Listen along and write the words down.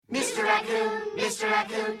Mr.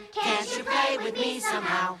 Raccoon, can't you play with me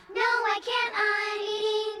somehow? No, I can't. I'm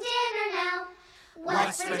eating dinner now.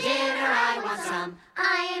 What's for dinner? I want some.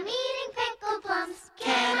 I am eating pickled plums.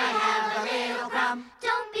 Can I have a little crumb?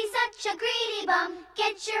 Don't be such a greedy bum.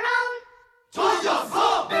 Get your own.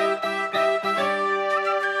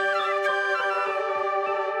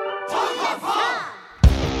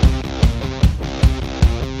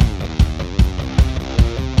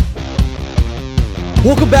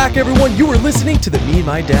 Welcome back, everyone. You are listening to the Me and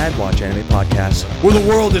My Dad Watch Anime podcast, where the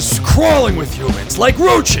world is crawling with humans like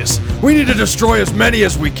roaches. We need to destroy as many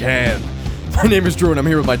as we can. My name is Drew, and I'm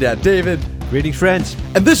here with my dad, David. Greetings, friends.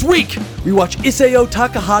 And this week, we watch Isao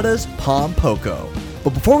Takahata's Pom Poko.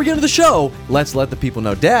 But before we get into the show, let's let the people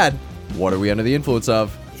know, Dad, what are we under the influence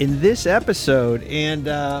of? In this episode, and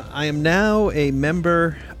I am now a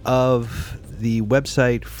member of the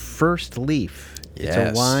website First Leaf. Yes.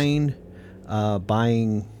 It's a wine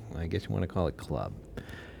buying, I guess you want to call it, club.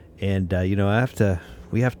 And,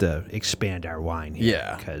 we have to expand our wine here.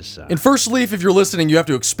 Yeah. Because In First Leaf, if you're listening, you have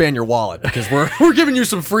to expand your wallet because we're giving you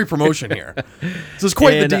some free promotion here. This is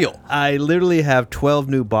quite the deal. I literally have 12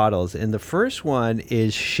 new bottles, and the first one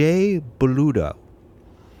is Shea Boludo.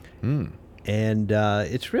 And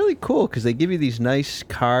it's really cool because they give you these nice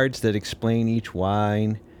cards that explain each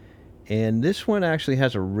wine. And this one actually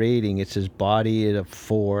has a rating. It says body at a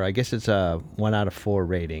 4. I guess it's a 1 out of 4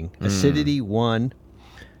 rating. Acidity 1,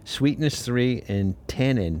 sweetness 3, and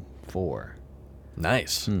tannin 4.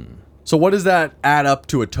 Nice. So what does that add up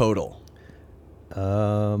to a total?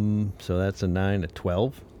 So that's a 9, a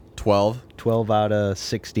 12. 12? 12 out of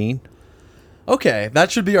 16. Okay,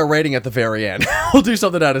 that should be our rating at the very end. We'll do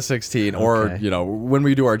something out of 16, or, Okay. when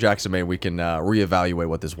we do our Jackson May, we can reevaluate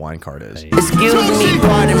what this wine card is. Excuse me,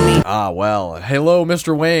 pardon me. Well, hello,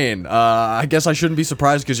 Mr. Wayne. I guess I shouldn't be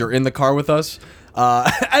surprised because you're in the car with us.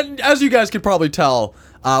 And as you guys can probably tell,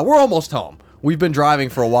 we're almost home. We've been driving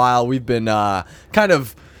for a while. We've been kind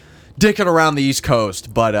of dicking around the East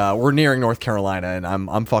Coast, but we're nearing North Carolina, and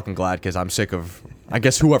I'm fucking glad because I'm sick of, I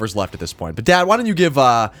guess, whoever's left at this point. But, Dad, why don't you give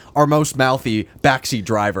our most mouthy backseat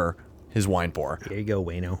driver his wine pour? Here you go,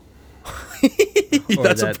 Wayno.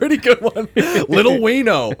 That's a that- pretty good one. Little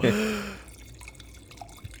Wino.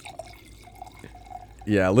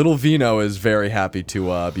 Yeah, little Vino is very happy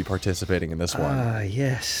to be participating in this one.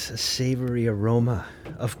 Yes, a savory aroma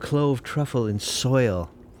of clove, truffle, and soil.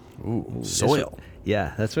 Ooh, soil.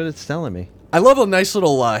 Yeah, that's what it's telling me. I love a nice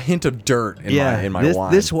little hint of dirt in my this,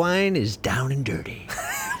 wine. This wine is down and dirty.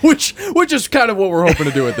 which is kind of what we're hoping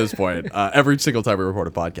to do at this point, every single time we record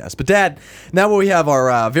a podcast. But, Dad, now that we have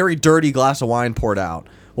our very dirty glass of wine poured out,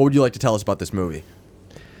 what would you like to tell us about this movie?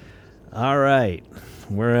 All right,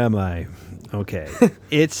 where am I? Okay,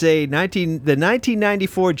 it's the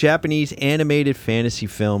 1994 Japanese animated fantasy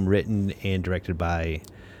film written and directed by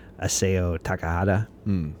Isao Takahata.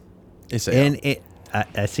 Isao. And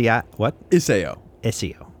Isao, what? Isao.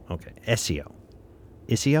 Isao. Okay,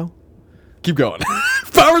 Isao. Keep going.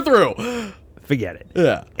 Power through. Forget it.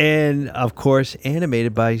 Yeah. And, of course,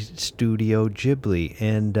 animated by Studio Ghibli.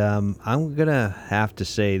 And I'm going to have to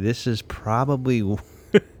say this is probably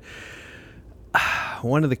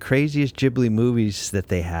one of the craziest Ghibli movies that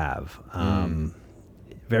they have.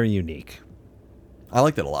 Very unique. I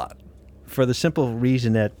liked it a lot. For the simple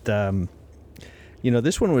reason that,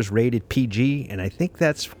 this one was rated PG, and I think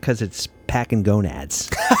that's because it's packing gonads.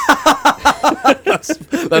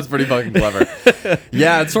 That's pretty fucking clever.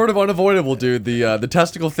 Yeah, it's sort of unavoidable, dude. The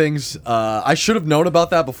testicle things, I should have known about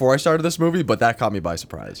that before I started this movie, but that caught me by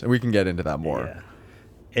surprise. And we can get into that more. Yeah.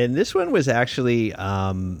 And this one was actually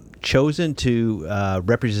chosen to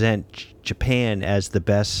represent Japan as the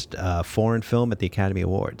best foreign film at the Academy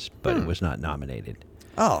Awards, but it was not nominated.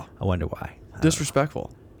 Oh, I wonder why.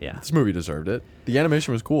 disrespectful. Yeah. This movie deserved it. The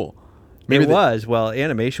animation was cool. It was, well,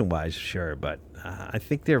 animation-wise, sure, but I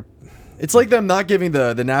think they're... It's like them not giving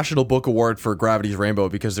the National Book Award for Gravity's Rainbow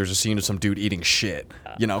because there's a scene of some dude eating shit.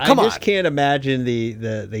 Come I on. just can't imagine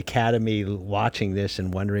the Academy watching this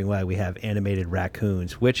and wondering why we have animated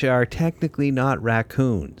raccoons, which are technically not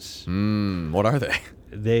raccoons. What are they?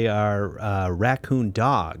 They are raccoon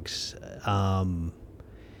dogs.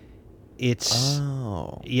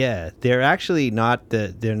 Yeah, they're actually not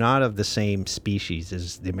they're not of the same species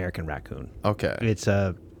as the American raccoon. Okay. It's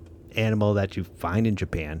a animal that you find in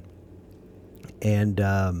Japan. And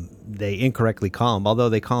they incorrectly call them, although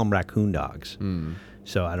they call them raccoon dogs.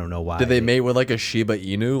 So I don't know why. Did they mate with like a Shiba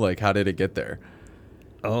Inu? Like, how did it get there?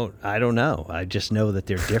 Oh, I don't know. I just know that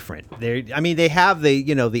they're different. They have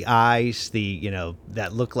the eyes, that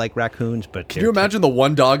look like raccoons, but Can you imagine the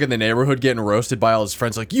one dog in the neighborhood getting roasted by all his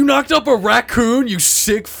friends? Like, you knocked up a raccoon, you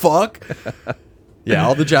sick fuck. Yeah,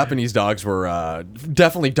 all the Japanese dogs were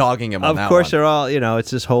definitely dogging him on that Of course, one. they're all,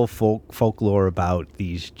 it's this whole folklore about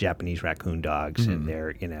these Japanese raccoon dogs, Mm-hmm. and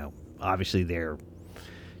they're, obviously their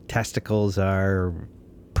testicles are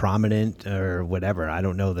prominent or whatever. I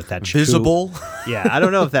don't know that that's Visible. true. Yeah, I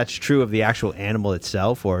don't know if that's true of the actual animal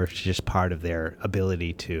itself, or it's just part of their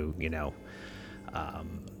ability to,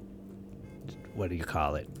 what do you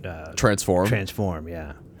call it? Transform. Transform,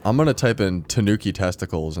 yeah. I'm going to type in Tanuki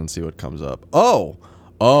testicles and see what comes up. Oh.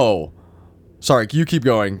 Sorry, you keep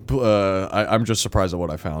going. I'm just surprised at what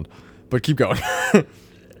I found. But keep going.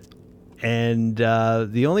 And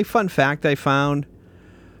the only fun fact I found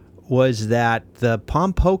was that the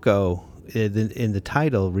pompoko in the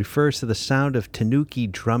title refers to the sound of tanuki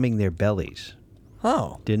drumming their bellies.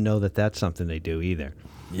 Oh. Didn't know that that's something they do either.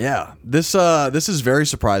 Yeah. This is very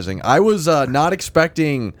surprising. I was not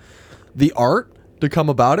expecting the art to come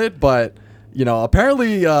about it, but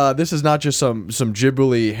apparently this is not just some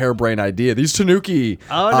Ghibli harebrained idea. These Tanuki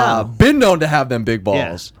been known to have them big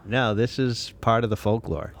balls. Yeah. No, this is part of the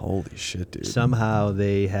folklore. Holy shit, dude. Somehow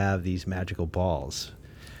they have these magical balls.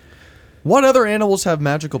 What other animals have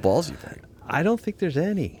magical balls, you think? I don't think there's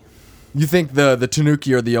any. You think the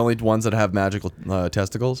Tanuki are the only ones that have magical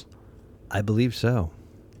testicles? I believe so.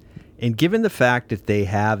 And given the fact that they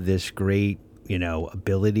have this great,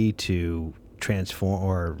 ability to transform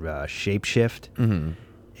or shapeshift,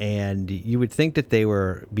 and you would think that they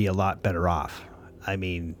be a lot better off. I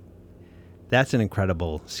mean, that's an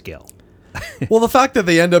incredible skill. Well, the fact that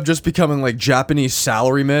they end up just becoming like Japanese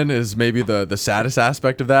salarymen is maybe the saddest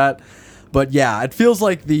aspect of that. But yeah, it feels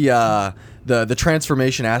like the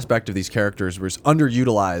transformation aspect of these characters was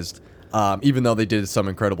underutilized. Even though they did some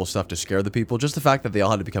incredible stuff to scare the people, just the fact that they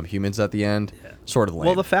all had to become humans at the end, sort of lame.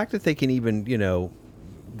 Well, the fact that they can even,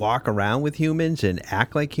 walk around with humans and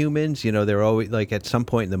act like humans, they're always like at some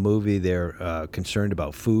point in the movie they're concerned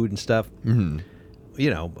about food and stuff. Mm-hmm.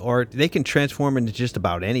 Or they can transform into just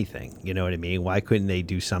about anything. You know what I mean? Why couldn't they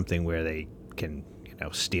do something where they can,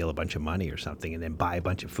 steal a bunch of money or something and then buy a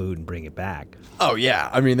bunch of food and bring it back? Oh yeah,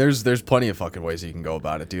 I mean, there's plenty of fucking ways you can go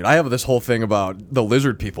about it, dude. I have this whole thing about the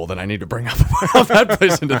lizard people that I need to bring up. That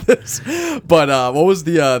plays into this. But what was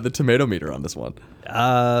the tomato meter on this one?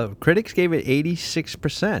 Critics gave it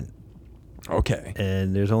 86%. Okay.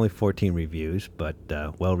 And there's only 14 reviews, but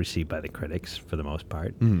well received by the critics for the most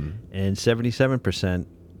part. Mm. And 77%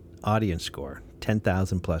 audience score,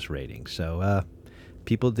 10,000 plus ratings. So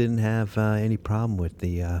people didn't have any problem with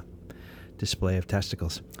the display of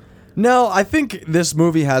testicles. No, I think this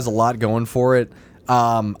movie has a lot going for it.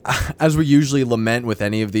 As we usually lament with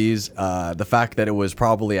any of these, the fact that it was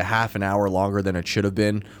probably a half an hour longer than it should have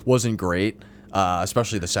been wasn't great,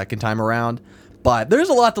 especially the second time around. But there's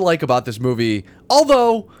a lot to like about this movie,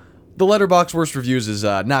 although the Letterboxd Worst Reviews is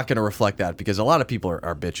not going to reflect that because a lot of people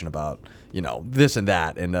are bitching about, this and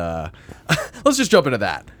that. And let's just jump into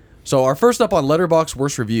that. So our first up on Letterboxd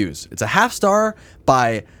Worst Reviews, it's a half star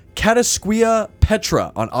by Katasquia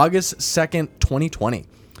Petra on August 2nd, 2020.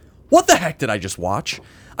 What the heck did I just watch?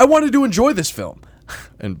 I wanted to enjoy this film.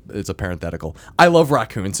 And it's a parenthetical. I love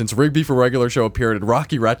raccoons since Rigby for Regular Show appeared in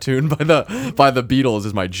Rocky Raccoon by the Beatles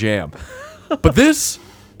is my jam. But this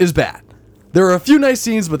is bad. There are a few nice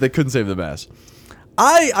scenes, but they couldn't save the mess.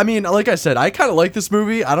 I mean, like I said, I kind of like this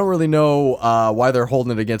movie. I don't really know why they're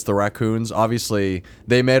holding it against the raccoons. Obviously,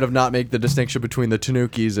 they may have not made the distinction between the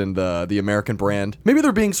Tanukis and the American brand. Maybe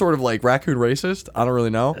they're being sort of like raccoon racist. I don't really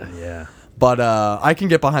know. Yeah. But I can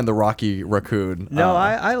get behind the Rocky Raccoon. No,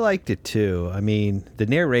 I liked it too. I mean, the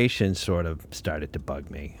narration sort of started to bug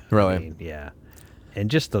me. Really? I mean, yeah. And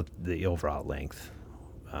just the overall length.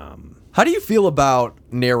 How do you feel about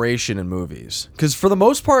narration in movies? Because for the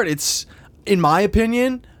most part, it's, in my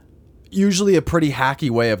opinion, usually a pretty hacky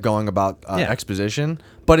way of going about exposition.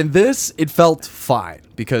 But in this, it felt fine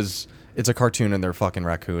because it's a cartoon and they're fucking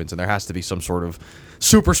raccoons and there has to be some sort of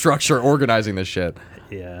superstructure organizing this shit.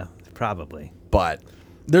 Yeah, probably. But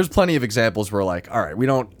there's plenty of examples where, like, all right, we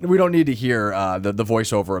don't need to hear the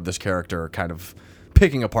voiceover of this character kind of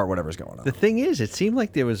picking apart whatever's going on. The thing is, it seemed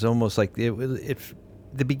like there was almost like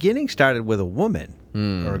the beginning started with a woman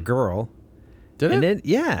or a girl. Did and it?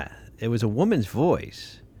 Then, it was a woman's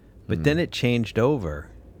voice. But then it changed over.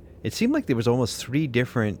 It seemed like there was almost 3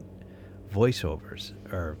 different voiceovers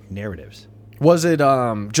or narratives. Was it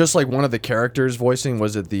just like one of the characters voicing?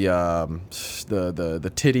 Was it the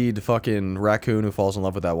tittied fucking raccoon who falls in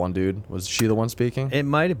love with that one dude? Was she the one speaking? It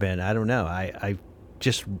might have been. I don't know. I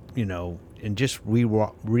just, and just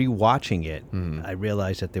rewatching it, I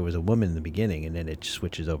realized that there was a woman in the beginning, and then it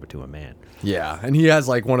switches over to a man. Yeah, and he has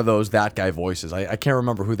like one of those that guy voices. I can't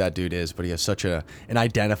remember who that dude is, but he has such an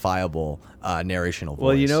identifiable narrational voice.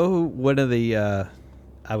 Well, you know who one of the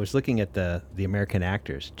I was looking at the American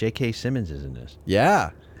actors. J.K. Simmons is in this.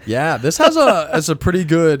 Yeah. This has a pretty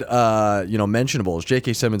good mentionables.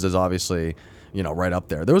 J.K. Simmons is obviously right up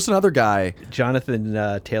there. There was another guy,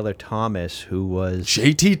 Jonathan Taylor Thomas, who was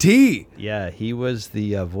JTT. Yeah, he was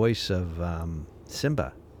the voice of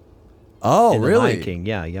Simba. Oh, in The really? Lion King.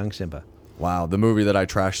 Yeah, young Simba. Wow, the movie that I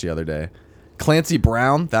trashed the other day. Clancy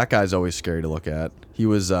Brown, that guy's always scary to look at. He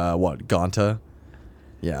was Gonta.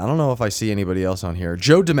 Yeah, I don't know if I see anybody else on here.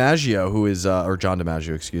 Joe DiMaggio, who is or John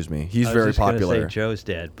DiMaggio, excuse me. He's very popular. I was just gonna say Joe's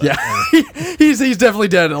dead. But, Yeah, he's definitely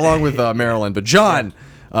dead along with Marilyn. But John,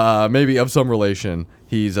 maybe of some relation,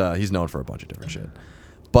 he's known for a bunch of different shit.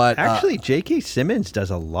 But actually, J.K. Simmons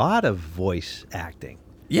does a lot of voice acting.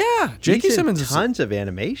 Yeah, J.K. He's in Simmons is tons of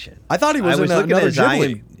animation. I thought he was in looking another at his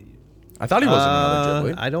Ghibli. I thought he was in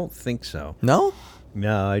another Ghibli. I don't think so. No?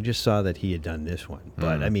 No, I just saw that he had done this one. Hmm.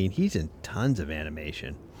 But I mean, he's in tons of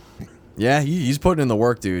animation. Yeah, he's putting in the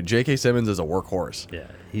work, dude. J.K. Simmons is a workhorse. Yeah,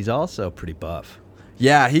 he's also pretty buff.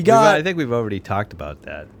 Yeah, he got. I think we've already talked about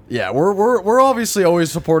that. Yeah, we're obviously always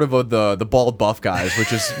supportive of the bald buff guys,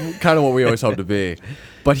 which is kind of what we always hope to be.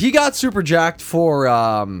 But he got super jacked for.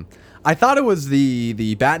 I thought it was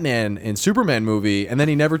the Batman and Superman movie, and then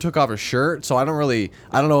he never took off his shirt. So I don't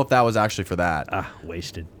know if that was actually for that.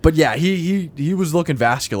 Wasted. But yeah, he was looking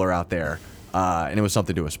vascular out there, and it was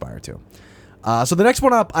something to aspire to. So the next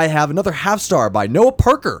one up, I have another half star by Noah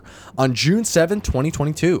Parker on June 7,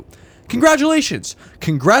 2022. Congratulations.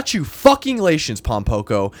 Congratulations,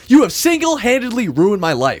 Pompoko. You have single-handedly ruined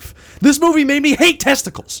my life. This movie made me hate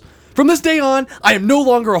testicles. From this day on, I am no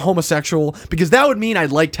longer a homosexual because that would mean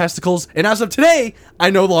I'd like testicles, and as of today, I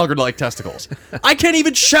no longer like testicles. I can't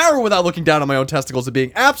even shower without looking down on my own testicles and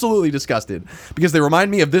being absolutely disgusted because they remind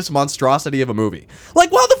me of this monstrosity of a movie.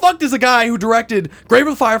 Like, why the fuck does a guy who directed Grave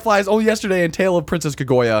of the Fireflies, Only Yesterday, and Tale of Princess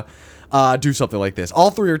Kaguya do something like this? All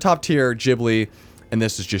three are top tier Ghibli, and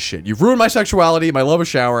this is just shit. You've ruined my sexuality, my love of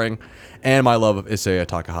showering, and my love of Isaya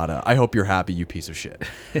Takahata. I hope you're happy, you piece of shit.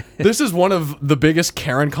 This is one of the biggest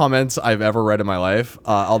Karen comments I've ever read in my life,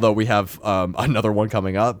 although we have another one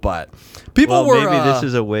coming up. But people were... maybe this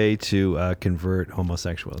is a way to convert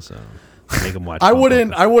homosexuals, so make them watch I Pom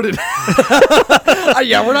wouldn't... Poko.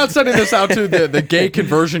 Yeah, we're not sending this out to the gay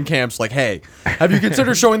conversion camps like, hey, have you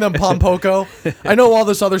considered showing them Pompoko? I know all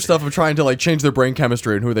this other stuff of trying to like change their brain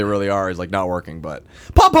chemistry and who they really are is like not working, but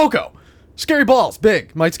Pompoko! Scary balls,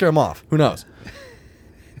 big, might scare them off. Who knows?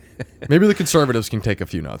 Maybe the conservatives can take a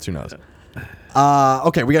few notes. Who knows?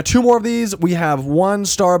 Okay, we got two more of these. We have 1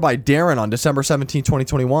 star by Darren on December 17,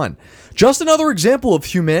 2021. Just another example of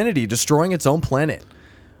humanity destroying its own planet.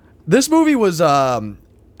 This movie was,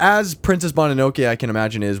 as Princess Mononoke, I can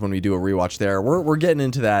imagine, is when we do a rewatch there. We're getting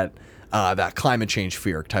into that climate change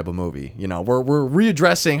fear type of movie. You know, we're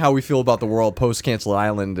readdressing how we feel about the world post Cancel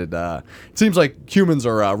Island, and it seems like humans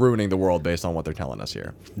are ruining the world based on what they're telling us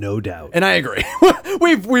here. No doubt. And I agree.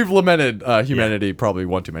 we've lamented humanity probably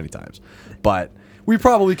one too many times, but we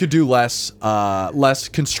probably could do less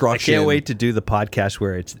construction. I can't wait to do the podcast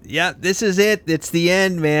where it's, this is it. It's the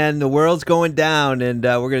end, man. The world's going down, and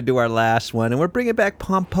we're going to do our last one, and we're bringing back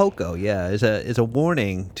Pompoko. Yeah, as a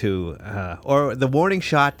warning to, or the warning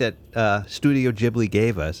shot that Studio Ghibli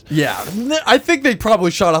gave us. Yeah, I think they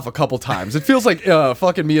probably shot off a couple times. It feels like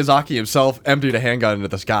fucking Miyazaki himself emptied a handgun into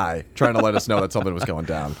the sky, trying to let us know that something was going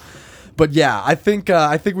down. But yeah, I think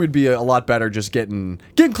we'd be a lot better just getting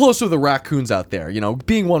closer to the raccoons out there, you know,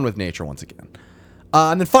 being one with nature once again.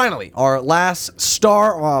 And then finally, our last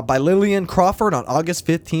star by Lillian Crawford on August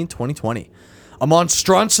 15, 2020. A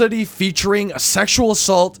monstrosity featuring a sexual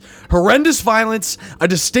assault, horrendous violence, a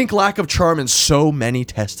distinct lack of charm, and so many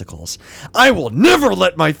testicles. I will never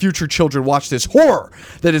let my future children watch this horror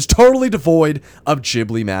that is totally devoid of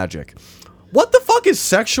Ghibli magic. What the fuck is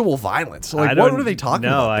sexual violence? Like, what are they talking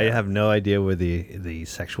about? No, I have no idea where the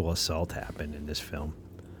sexual assault happened in this film.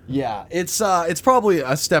 Yeah, it's probably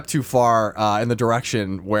a step too far in the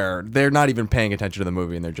direction where they're not even paying attention to the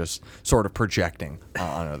movie and they're just sort of projecting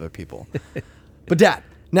on other people. But Dad,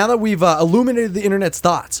 now that we've illuminated the internet's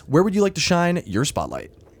thoughts, where would you like to shine your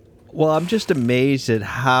spotlight? Well, I'm just amazed at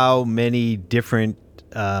how many different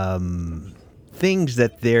things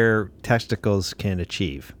that their testicles can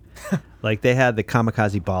achieve. Like they had the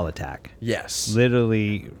kamikaze ball attack. Yes.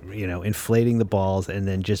 Literally, inflating the balls and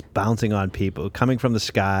then just bouncing on people, coming from the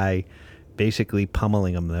sky, basically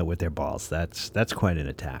pummeling them with their balls. That's quite an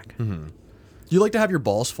attack. Mm-hmm. You like to have your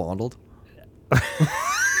balls fondled?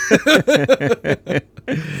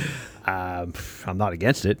 I'm not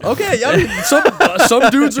against it. Okay, yeah, I mean, some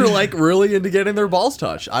dudes are like really into getting their balls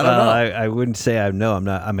touched. I don't know. I wouldn't say I'm not.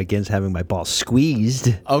 I'm against having my balls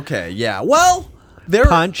squeezed, Okay, yeah. Well, they're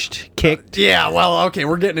punched, kicked. Yeah, well, okay,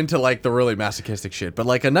 we're getting into like the really masochistic shit, but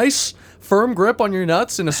like a nice firm grip on your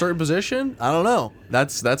nuts in a certain position, I don't know.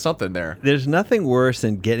 That's something there. There's nothing worse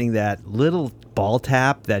than getting that little ball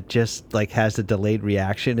tap that just like has a delayed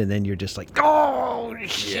reaction, and then you're just like, oh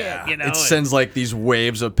shit, you know. It sends like these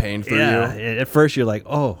waves of pain through yeah. you. At first, you're like,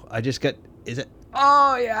 oh, I just got. Is it?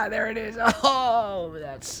 Oh yeah, there it is. Oh,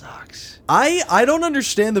 that sucks. I don't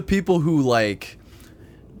understand the people who like.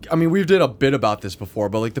 I mean, we've did a bit about this before,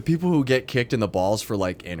 but like the people who get kicked in the balls for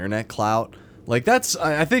like internet clout, like that's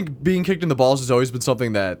I think being kicked in the balls has always been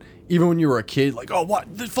something that even when you were a kid, like, oh,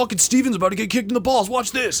 what, the fucking Steven's about to get kicked in the balls,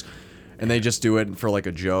 watch this, and they just do it for like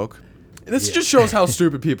a joke. This just shows how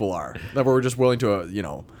stupid people are, that we're just willing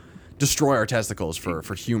to destroy our testicles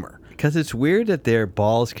for humor. Because it's weird that their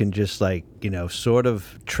balls can just like sort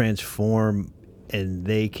of transform, and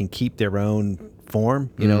they can keep their own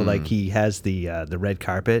form, like he has the red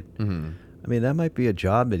carpet. I mean, that might be a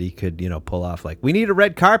job that he could pull off. Like, we need a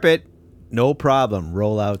red carpet, no problem.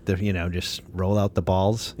 Roll out the just roll out the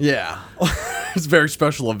balls. Yeah. It's a very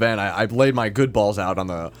special event. I laid my good balls out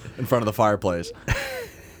in front of the fireplace.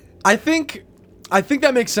 I think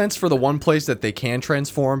that makes sense for the one place that they can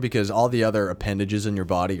transform, because all the other appendages in your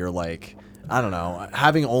body are like, I don't know,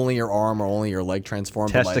 having only your arm or only your leg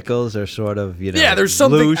transformed. Testicles are sort of, there's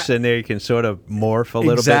something loose, and they can sort of morph a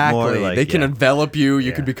little bit more. Like, they can envelop you.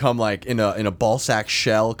 You could become like in a ball sack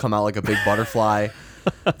shell, come out like a big butterfly.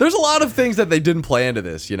 There's a lot of things that they didn't play into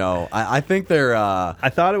this. I think they're. I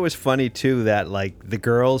thought it was funny too that like the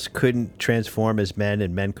girls couldn't transform as men,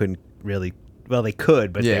 and men couldn't really. Well, they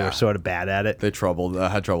could, but they were sort of bad at it. They had trouble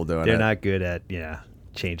doing it. They're not good at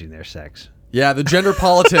changing their sex. Yeah, the gender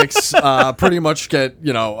politics pretty much get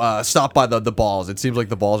stopped by the balls. It seems like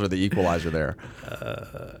the balls are the equalizer there.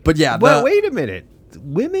 But yeah, well, wait a minute,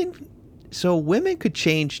 women could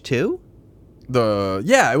change too.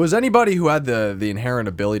 It was anybody who had the inherent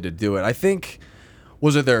ability to do it. I think,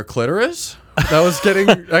 was it their clitoris that was getting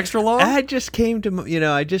extra long? I just came to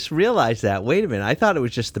I just realized that. Wait a minute, I thought it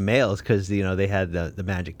was just the males because they had the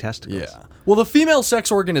magic testicles. Yeah. Well, the female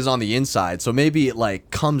sex organ is on the inside, so maybe it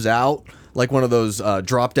like comes out like one of those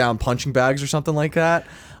drop-down punching bags or something like that.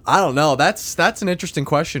 I don't know. That's an interesting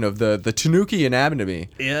question of the Tanuki anatomy.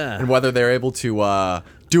 Yeah. And whether they're able to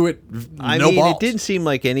do it I mean, balls. It didn't seem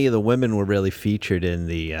like any of the women were really featured in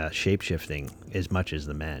the shape-shifting as much as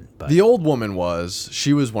the men. But the old woman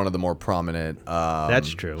she was one of the more prominent, that's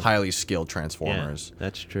true, highly skilled transformers. Yeah,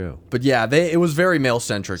 that's true. But yeah, it was very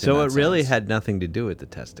male-centric. So in it really sense. had nothing to do with the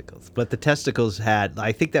testicles. But the testicles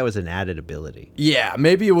I think that was an added ability. Yeah,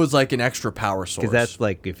 maybe it was like an extra power source. Because that's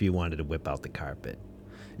like if you wanted to whip out the carpet.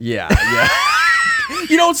 Yeah.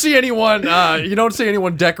 You don't see anyone. You don't see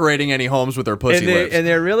anyone decorating any homes with their pussy lips. And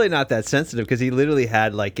they're really not that sensitive, because he literally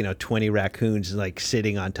had 20 raccoons like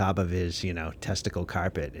sitting on top of his testicle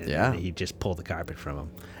carpet, and he'd just pull the carpet from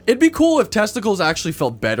them. It'd be cool if testicles actually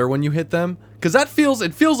felt better when you hit them, because it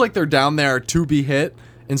feels like they're down there to be hit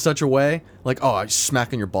in such a way. Like,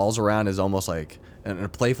 smacking your balls around is almost like a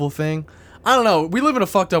playful thing. I don't know. We live in a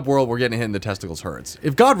fucked up world where getting hit in the testicles hurts.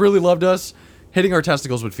 If God really loved us, hitting our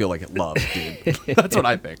testicles would feel like it loved, dude. That's what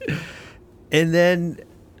I think. And then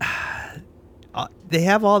they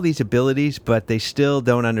have all these abilities, but they still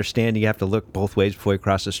don't understand you have to look both ways before you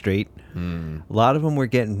cross the street. A lot of them were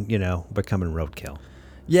becoming roadkill.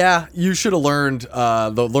 Yeah, you should have learned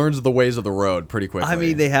the ways of the road pretty quickly. I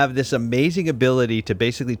mean, they have this amazing ability to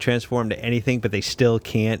basically transform to anything, but they still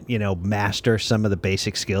can't, master some of the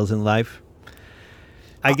basic skills in life.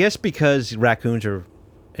 I guess because raccoons are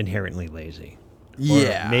inherently lazy.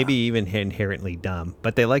 Yeah. Or maybe even inherently dumb,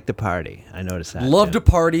 but they like to party. I noticed that. Love to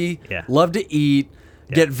party. Yeah. Love to eat.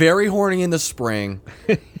 Yeah. Get very horny in the spring.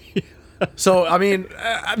 So, I mean,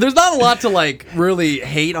 there's not a lot to really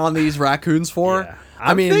hate on these raccoons for. Yeah.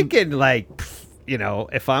 I'm thinking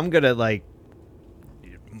if I'm going to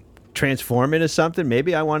transform into something,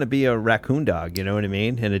 maybe I want to be a raccoon dog, you know what I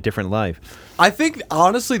mean? In a different life. I think,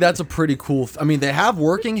 honestly, that's a pretty cool... I mean, they have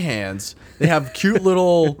working hands. They have cute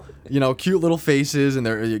little... cute little faces, and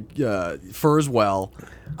their fur as well.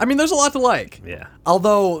 I mean, there's a lot to like. Yeah.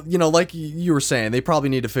 Although, like you were saying, they probably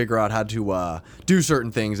need to figure out how to do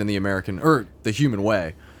certain things in the American or the human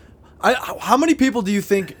way. How many people do you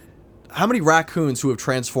think? How many raccoons who have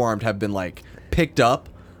transformed have been picked up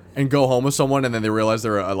and go home with someone, and then they realize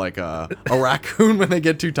they're a raccoon when they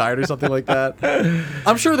get too tired or something like that.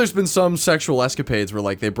 I'm sure there's been some sexual escapades where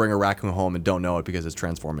like they bring a raccoon home and don't know it because it's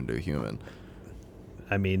transformed into a human.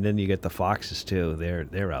 I mean, then you get the foxes too.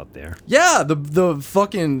 They're out there. Yeah,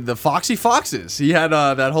 the foxy foxes. He had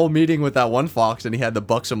that whole meeting with that one fox, and he had the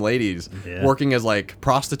buxom ladies working as like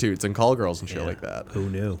prostitutes and call girls and shit like that. Who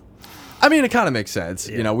knew? I mean, it kind of makes sense.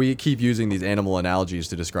 Yeah. You know, we keep using these animal analogies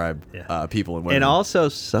to describe people and women. And also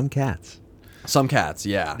some cats. Some cats,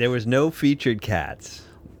 yeah. There was no featured cats.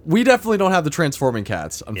 We definitely don't have the transforming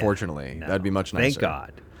cats, unfortunately. No. That'd be much nicer. Thank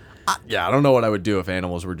God. Yeah, I don't know what I would do if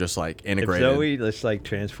animals were just like If integrated. Zoe just like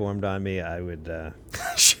transformed on me, I would.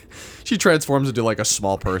 she transforms into like a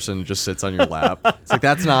small person and just sits on your lap. It's like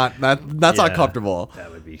that's not Yeah, comfortable.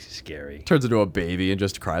 That would be scary. Turns into a baby and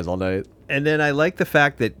just cries all night. And then I like the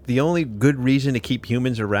fact that the only good reason to keep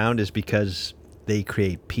humans around is because they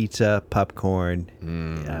create pizza, popcorn. You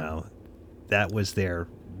know, that was their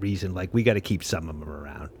reason. Like, we got to keep some of them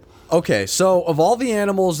around. Okay, so of all the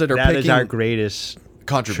animals that are That picking is our greatest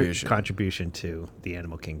contribution, to the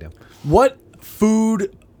animal kingdom. what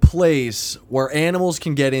food place where animals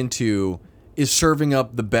can get into is serving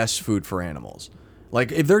up the best food for animals?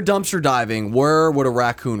 Like, if they're dumpster diving, where would a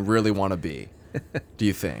raccoon really want to be? Do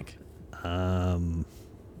you think?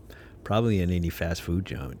 Probably in any fast food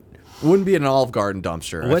joint. Wouldn't be an Olive Garden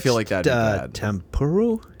dumpster. I feel like that'd be bad.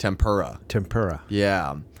 Tempura? Tempura.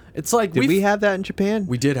 Yeah. It's like Did we have that in Japan?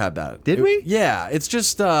 we did have that. Did we? Yeah. It's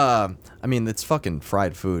just I mean, it's fucking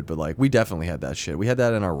fried food, but like we definitely had that shit. We had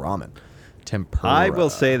that in our ramen. Tempura. I will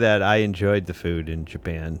say that I enjoyed the food in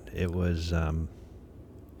Japan. It was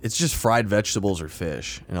It's just fried vegetables or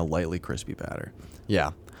fish in a lightly crispy batter.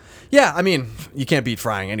 Yeah. Yeah, I mean, you can't beat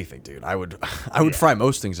frying anything, dude. I would fry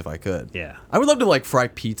most things if I could. Yeah. I would love to like fry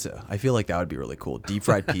pizza. I feel like that would be really cool. Deep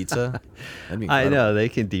fried pizza. That'd be I incredible. know they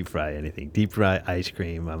can deep fry anything. Deep fry ice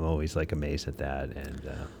cream. I'm always like amazed at that. And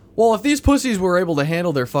Well, if these pussies were able to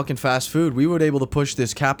handle their fucking fast food, we would able to push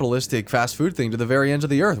this capitalistic fast food thing to the very ends of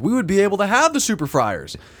the earth. We would be able to have the super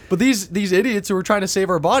fryers. But these idiots who are trying to save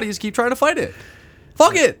our bodies keep trying to fight it.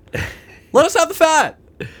 Fuck it. Let us have the fat.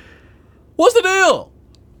 What's the deal?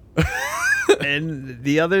 and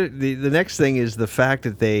the next thing is the fact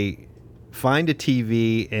that they find a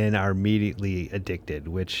TV and are immediately addicted,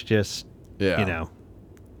 which just Yeah.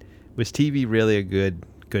 was TV really a good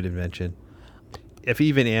invention? If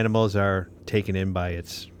even animals are taken in by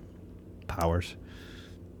its powers.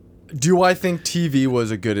 Do I think TV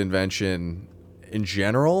was a good invention in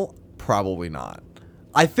general? Probably not.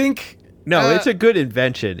 I think No, it's a good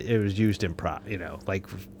invention. It was used in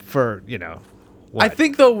I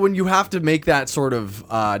think though when you have to make that sort of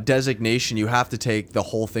designation, you have to take the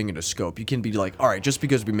whole thing into scope. You can be like, all right, just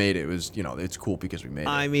because we made it, was it's cool because we made it.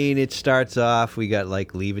 I mean, it starts off, we got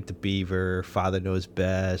like Leave It to Beaver, Father Knows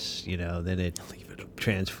Best, then it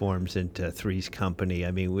transforms into Three's Company.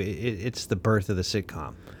 I mean, it's the birth of the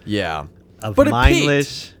sitcom. Yeah, Of but it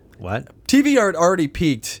mindless. What? peaked. TV already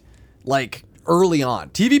peaked like early on.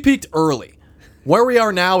 TV peaked early. Where we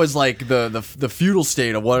are now is like the feudal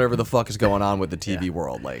state of whatever the fuck is going on with the TV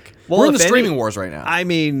world. Like, we're in the if streaming any- wars right now. I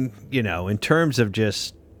mean, in terms of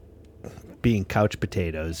just being couch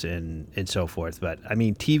potatoes and so forth. But I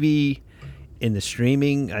mean, TV in the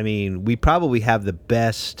streaming, I mean, we probably have the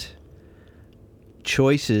best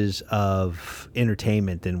choices of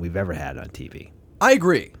entertainment than we've ever had on TV. I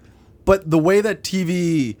agree. But the way that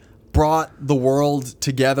TV brought the world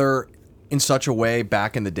together in such a way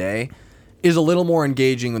back in the day is a little more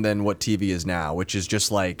engaging than what TV is now, which is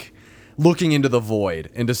just like looking into the void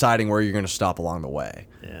and deciding where you're going to stop along the way.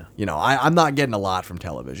 Yeah. I'm not getting a lot from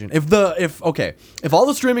television. If all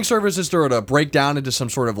the streaming services were to break down into some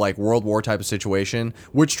sort of like World War type of situation,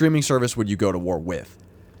 which streaming service would you go to war with?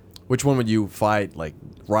 Which one would you fight, like,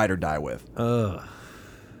 ride or die with?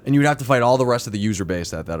 And you'd have to fight all the rest of the user base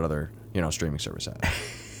that other, streaming service had.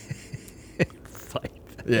 Fight.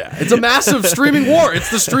 Yeah, it's a massive streaming war. It's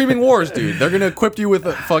the streaming wars, dude. They're gonna equip you with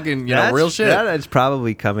fucking, real shit. That is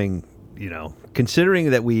probably coming,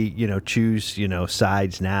 considering that we, choose,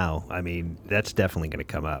 sides now. I mean, that's definitely going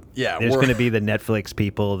to come up. Yeah, There's going to be the Netflix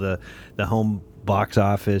people, the home box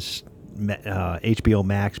office, HBO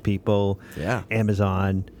Max people, Yeah.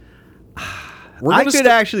 Amazon. We're I gonna could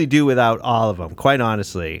actually do without all of them, quite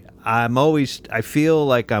honestly. I feel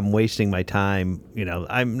like I'm wasting my time.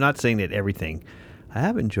 I'm not saying that everything. I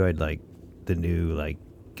have enjoyed like the new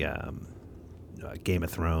Game of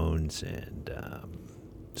Thrones and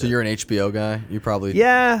So you're an HBO guy? You probably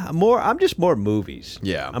yeah, I'm just more movies.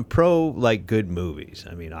 Yeah. I'm pro like good movies.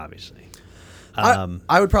 I mean, obviously.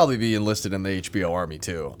 I would probably be enlisted in the HBO army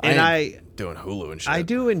too. And I doing Hulu and shit. I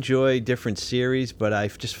do enjoy different series, but I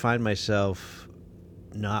just find myself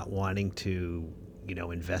not wanting to,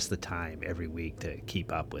 invest the time every week to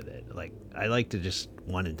keep up with it. Like, I like to just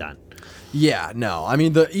one and done. Yeah, no. I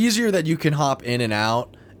mean, the easier that you can hop in and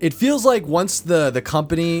out, it feels like once the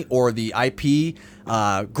company or the IP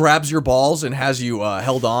grabs your balls and has you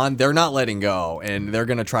held on, they're not letting go, and they're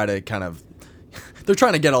going to try to they're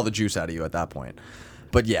trying to get all the juice out of you at that point.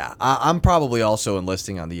 But yeah, I'm probably also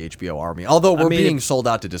enlisting on the HBO army, although we're being sold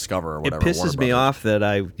out to Discover or whatever. It pisses me off that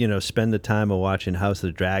I, spend the time of watching House of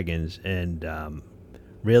the Dragons and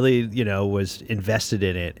really, was invested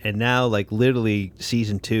in it. And now, like, literally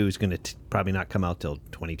season 2 is going to probably not come out till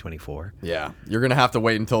 2024. Yeah, you're going to have to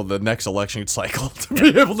wait until the next election cycle to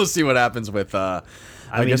be able to see what happens with I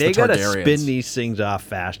mean, they got to Targaryens. spin these things off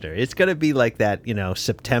faster. It's going to be like that,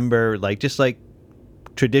 September, like just like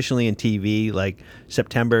traditionally in TV, like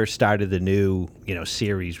September started the new,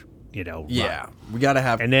 series, Yeah, run. we got to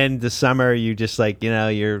have. And then the summer, you just like,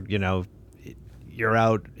 you're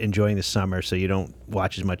out enjoying the summer, so you don't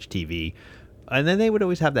watch as much TV. And then they would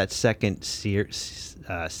always have that second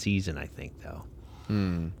season, I think, though.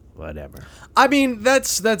 Whatever. I mean,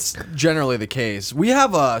 that's generally the case. We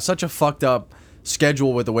have such a fucked up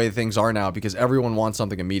schedule with the way things are now because everyone wants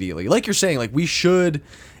something immediately. Like you're saying, like we should,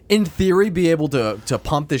 in theory, be able to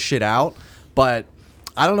pump this shit out, but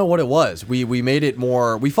I don't know what it was. We made it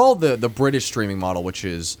more. We followed the British streaming model, which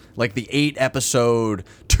is like the 8-episode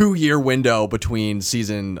 2-year window between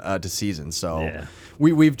season to season. So Yeah.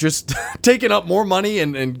 we've just taken up more money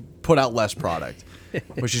and put out less product,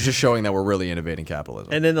 which is just showing that we're really innovating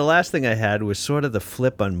capitalism. And then the last thing I had was sort of the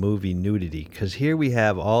flip on movie nudity, because here we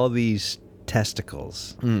have all these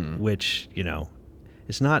testicles, which,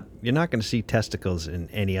 it's not, you're not going to see testicles in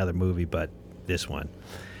any other movie but this one.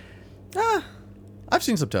 I've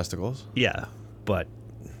seen some testicles, Yeah, but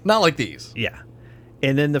not like these. yeah.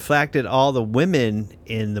 And then the fact that all the women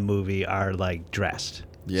in the movie are like dressed.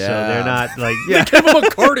 Yeah. So they're not like, yeah. Give him a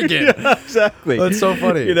cardigan. Yeah, exactly. That's so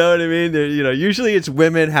funny. You know what I mean? Usually it's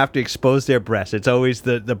women have to expose their breasts. It's always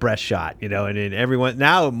the breast shot, and then everyone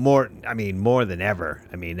now more than ever.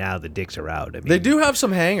 I mean, now the dicks are out. I mean, They do have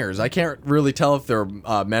some hangers. I can't really tell if they're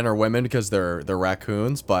men or women because they're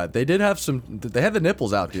raccoons, but they did have some. They had the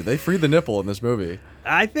nipples out, dude. They freed the nipple in this movie.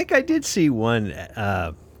 I think I did see one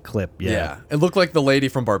clip. Yeah. It looked like the lady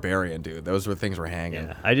from Barbarian, dude. Those were things were hanging.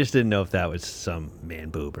 Yeah. I just didn't know if that was some man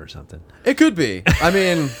boob or something. It could be. I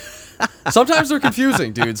mean, sometimes they're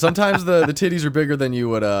confusing, dude. Sometimes the titties are bigger than you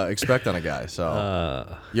would expect on a guy.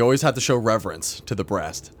 So you always have to show reverence to the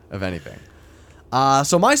breast, if anything.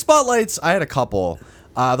 So my spotlights, I had a couple.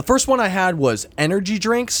 The first one I had was energy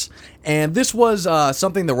drinks, and this was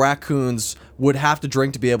something the raccoons would have to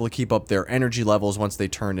drink to be able to keep up their energy levels once they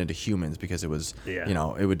turned into humans, because it was,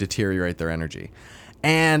 it would deteriorate their energy.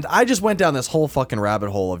 And I just went down this whole fucking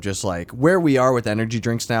rabbit hole of just like where we are with energy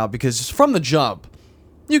drinks now, because from the jump,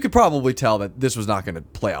 you could probably tell that this was not going to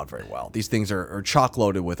play out very well. These things are chock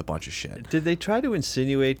loaded with a bunch of shit. Did they try to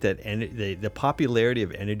insinuate that the popularity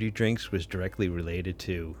of energy drinks was directly related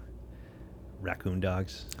to raccoon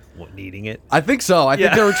dogs needing it? I think so. I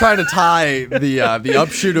think they were trying to tie the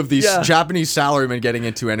upshoot of these Yeah. Japanese salarymen getting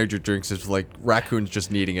into energy drinks is like raccoons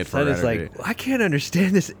just needing it for That is energy. like, I can't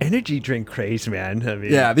understand this energy drink craze, man. I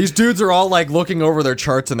mean, Yeah, these dudes are all like looking over their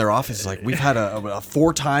charts in their office, like we've had a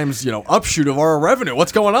 4 times upshoot of our revenue.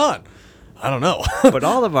 What's going on? I don't know. But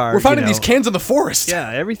all of our we're finding these cans in the forest. Yeah,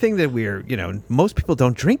 everything that we're, most people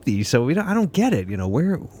don't drink these, so I don't get it.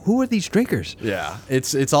 Who are these drinkers? Yeah,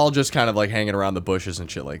 it's all just kind of like hanging around the bushes and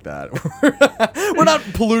shit like that. We're not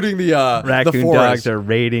polluting the Raccoon the forest. dogs are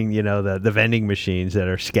raiding, the vending machines that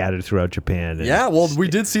are scattered throughout Japan. And Yeah, well, we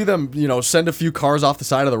did see them, send a few cars off the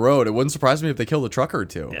side of the road. It wouldn't surprise me if they killed a trucker or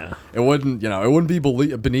two. Yeah. It wouldn't, it wouldn't be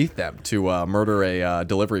beneath them to murder a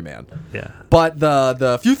delivery man. Yeah. But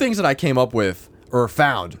the few things that I came up with or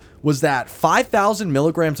found was that 5,000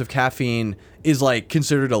 milligrams of caffeine is like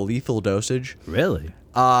considered a lethal dosage. Really?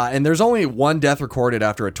 And there's only one death recorded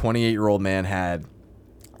after a 28-year-old man had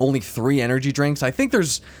only 3 energy drinks. I think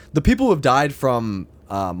there's the people who have died from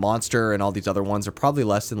Monster and all these other ones are probably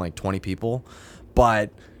less than like 20 people,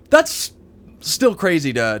 but that's still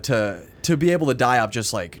crazy to be able to die off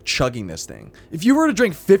just like chugging this thing. If you were to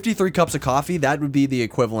drink 53 cups of coffee, that would be the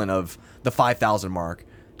equivalent of the 5,000 mark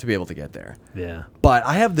to be able to get there. Yeah. But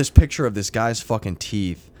I have this picture of this guy's fucking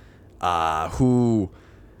teeth, who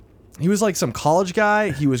he was like some college guy.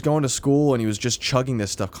 He was going to school and he was just chugging this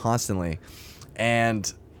stuff constantly,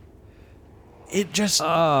 and it just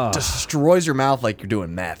destroys your mouth like you're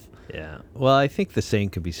doing meth. Yeah. Well, I think the same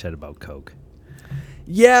could be said about Coke.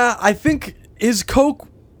 Yeah, I think is Coke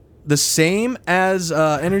the same as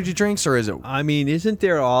energy drinks, or is it? I mean, isn't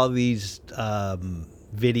there all these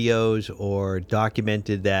videos or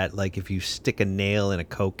documented that, like, if you stick a nail in a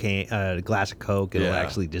glass of Coke, it'll Yeah.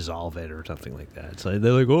 actually dissolve it or something like that? So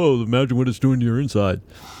they're like, oh, imagine what it's doing to your inside.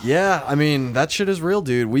 Yeah, I mean that shit is real,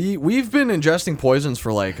 dude. We've been ingesting poisons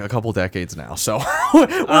for like a couple decades now, so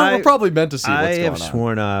we're probably meant to see what's I going have on.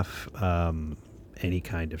 sworn off any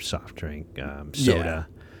kind of soft drink, soda.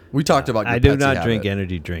 We talked about. Your I do Pepsi not habit. drink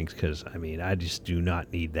energy drinks because, I mean, I just do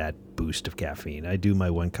not need that boost of caffeine. I do my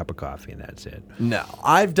 1 cup of coffee and that's it. No,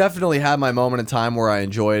 I've definitely had my moment in time where I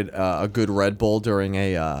enjoyed a good Red Bull during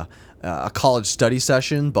a college study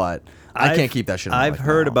session, but I can't keep that shit in my I've life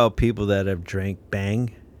heard now. about people that have drank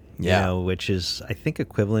Bang, Yeah. you know, which is, I think,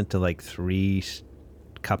 equivalent to like 3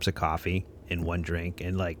 cups of coffee in one drink.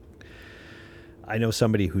 And like, I know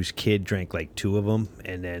somebody whose kid drank like 2 of them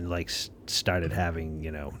and then like started having, you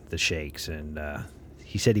know, the shakes, and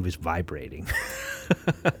he said he was vibrating.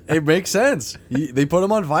 It makes sense. They put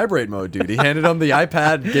him on vibrate mode, dude. He handed him the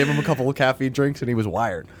iPad, gave him a couple of caffeine drinks, and he was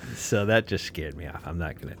wired. So that just scared me off. I'm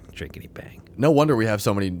not going to drink any Bang. No wonder we have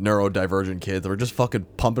so many neurodivergent kids. We're just fucking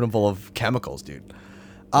pumping them full of chemicals, dude.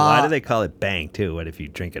 Why do they call it Bang, too? What if you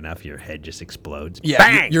drink enough, your head just explodes? Yeah,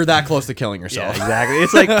 Bang! you're that close to killing Yeah, yourself. exactly.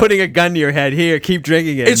 It's like putting a gun to your head. Here, keep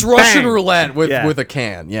drinking it. It's and Russian bang! roulette with Yeah. a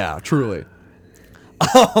can. Yeah, truly.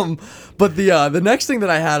 But the next thing that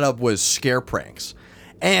I had up was scare pranks.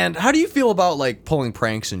 And how do you feel about like pulling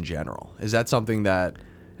pranks in general? Is that something that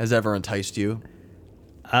has ever enticed you?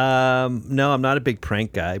 No, I'm not a big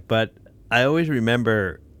prank guy, but I always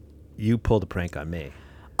remember you pulled a prank on me.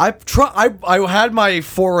 I had my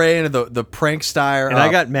foray into the prankster, And I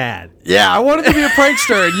got mad. yeah. I wanted to be a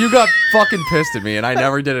prankster, and you got fucking pissed at me, and I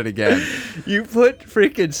never did it again. You put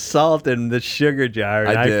freaking salt in the sugar jar,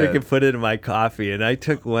 and I I did. freaking put it in my coffee, and I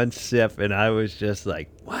took 1 sip, and I was just like,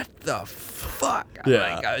 what the fuck?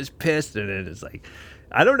 Yeah. I was pissed, and it is like,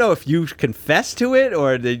 I don't know if you confessed to it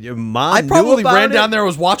or did your mom I knew probably about ran it. down there,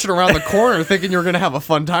 was watching around the corner, thinking you were gonna have a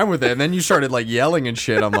fun time with it, and then you started like yelling and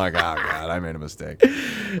shit. I'm like, oh god, I made a mistake.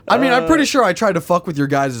 I mean, I'm pretty sure I tried to fuck with your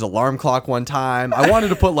guys' alarm clock one time. I wanted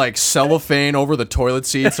to put like cellophane over the toilet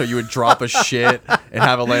seat so you would drop a shit and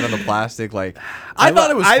have it land on the plastic. Like, I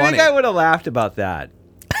thought it was I funny. think I would have laughed about that.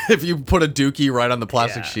 If you put a dookie right on the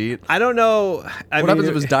plastic Yeah. sheet. I don't know. What happens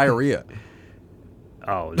if it's diarrhea?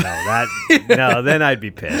 Oh no, no. Then I'd be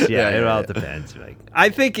pissed. Yeah, Yeah, it yeah, all yeah. depends. Like, I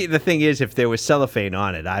think the thing is, if there was cellophane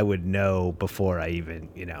on it, I would know before I even,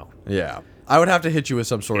 Yeah. I would have to hit you with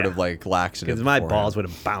some sort Yeah. of like laxative. because my beforehand. balls would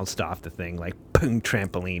have bounced off the thing, like boom,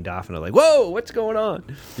 trampolined off, and I'm like, whoa, what's going on?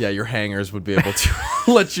 Yeah, your hangers would be able to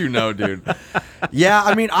let you know, dude. Yeah,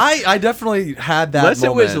 I mean, I definitely had that Unless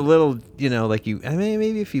moment. it was a little, like you. I mean,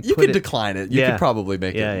 maybe if you You put could it, decline it. You Yeah. could probably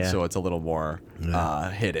make Yeah, it yeah. so it's a little more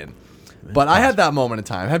hidden. But I had that moment in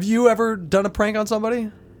time. Have you ever done a prank on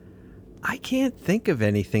somebody? I can't think of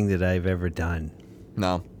anything that I've ever done.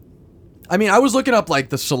 No. I mean, I was looking up like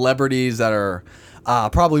the celebrities that are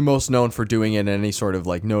probably most known for doing it in any sort of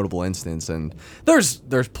like notable instance, and there's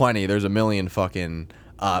plenty. There's a million fucking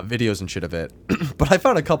videos and shit of it. But I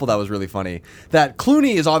found a couple that was really funny. That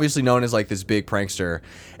Clooney is obviously known as like this big prankster,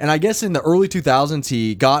 and I guess in the early 2000s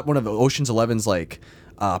he got one of Ocean's 11's like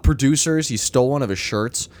producers. He stole one of his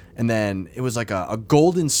shirts, and then it was like a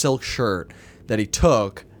golden silk shirt that he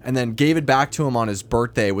took and then gave it back to him on his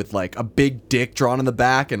birthday with like a big dick drawn in the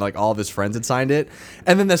back, and like all of his friends had signed it.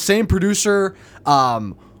 And then the same producer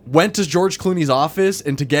went to George Clooney's office,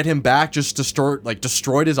 and to get him back just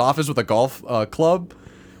destroyed his office with a golf club,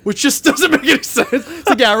 which just doesn't make any sense. It's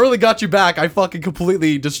like, yeah, I really got you back. I fucking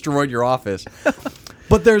completely destroyed your office.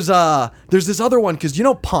 But there's this other one, because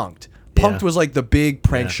Punk'd. Punk'd Yeah. was like the big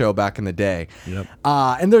prank show back in the day. Yep.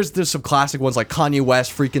 And there's some classic ones like Kanye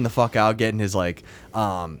West freaking the fuck out, getting his like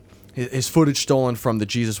his footage stolen from the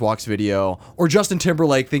Jesus Walks video, or Justin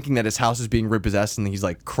Timberlake thinking that his house is being repossessed and he's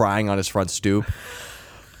like crying on his front stoop.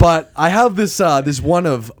 But I have this one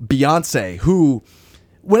of Beyonce, who,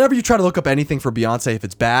 whenever you try to look up anything for Beyonce, if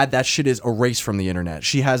it's bad, that shit is erased from the internet.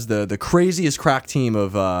 She has the craziest crack team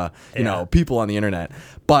of people on the internet.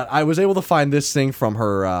 But I was able to find this thing from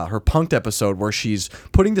her Punk'd episode where she's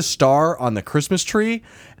putting the star on the Christmas tree,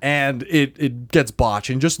 and it gets botched.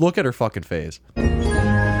 And just look at her fucking face.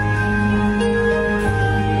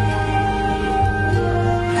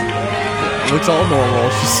 It looks all normal.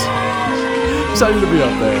 She's excited to be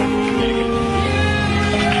up there.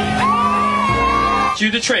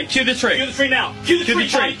 Cue the tray. Cue the tray. Cue the tray now. Cue the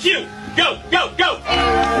tray. Cue. Go. Go. Go.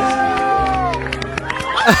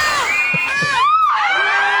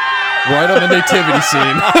 Right on the nativity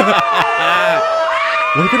scene.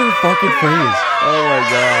 Look at her fucking face. Oh my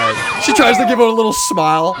god. She tries to give it a little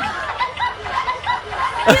smile.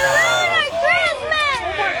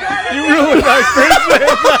 You ruined my Christmas.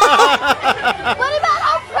 What about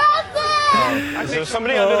our present? Is there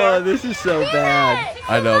somebody under there? Oh, this is so bad.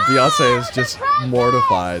 I know, Beyonce is just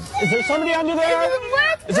mortified. Is there somebody under there?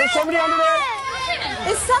 Is there somebody under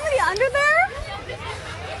there? Is somebody under there?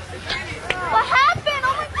 What happened?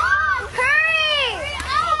 Oh my god! Hurry!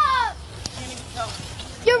 Up!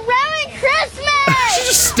 You're ruining Christmas! She's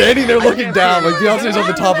just standing there looking down like Beyonce's on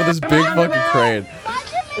the top of this big fucking crane.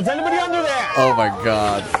 Is anybody under there? Oh my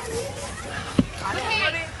god.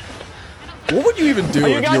 What would you even do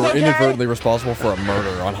you if guys you were okay? inadvertently responsible for a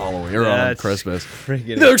murder on Halloween or on That's Christmas? freaking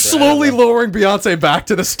They're incredible. slowly lowering Beyonce back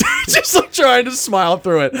to the stage, just like trying to smile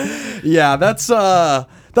through it. Yeah, that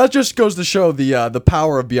just goes to show the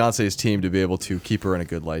power of Beyonce's team to be able to keep her in a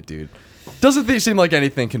good light, dude. Doesn't seem like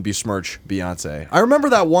anything can besmirch Beyonce. I remember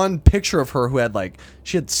that one picture of her who had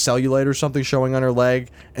she had cellulite or something showing on her leg,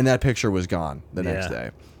 and that picture was gone the next Yeah. day.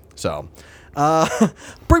 So,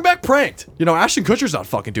 bring back Pranked. You know, Ashton Kutcher's not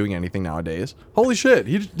fucking doing anything nowadays. Holy shit,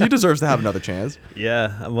 he deserves to have another chance.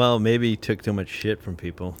 Yeah, well, maybe he took too much shit from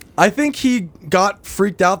people. I think he got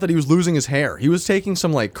freaked out that he was losing his hair. He was taking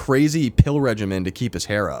some crazy pill regimen to keep his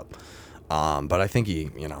hair up. But I think he,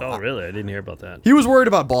 Oh, really? I didn't hear about that. he was worried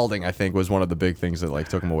about balding. I think was one of the big things that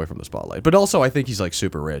took him away from the spotlight. But also, I think he's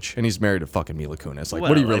super rich and he's married to fucking Mila Kunis.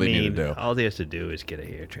 What do you really need to do? All he has to do is get a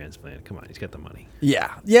hair transplant. Come on, he's got the money.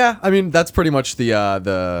 Yeah. I mean, that's pretty much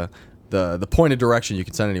the point of direction you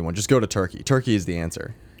can send anyone. Just go to Turkey. Turkey is the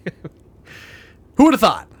answer. Who would have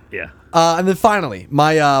thought? Yeah. And then finally,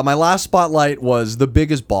 my last spotlight was the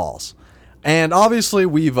biggest balls. And obviously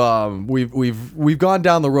we've gone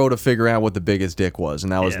down the road of figuring out what the biggest dick was,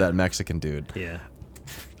 and that was Yeah. that Mexican dude. Yeah.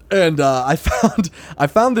 And I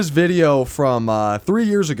found this video from 3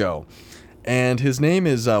 years ago, and his name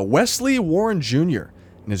is Wesley Warren Jr.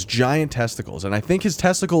 and his giant testicles, and I think his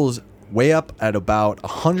testicles weigh up at about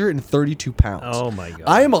 132 pounds. Oh my god.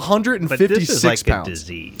 I am But 156 this is like pounds. a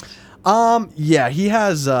disease. Yeah, he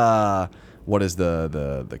has what is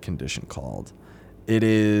the condition called? It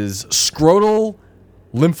is scrotal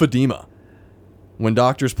lymphedema. When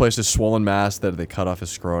doctors placed a swollen mass that they cut off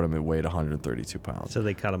his scrotum, it weighed 132 pounds. So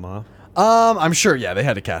they cut him off. I'm sure. Yeah, they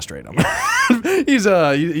had to castrate him. he's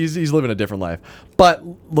living a different life. But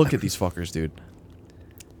look at these fuckers, dude.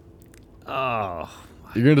 Oh.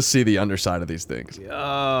 You're gonna see the underside of these things.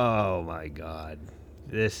 Oh my god.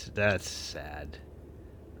 That's sad.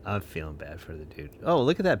 I'm feeling bad for the dude. Oh,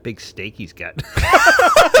 look at that big steak he's got.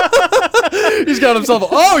 He's got himself.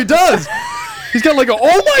 Oh, he does. He's got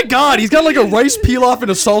oh my god, he's got a rice pilaf and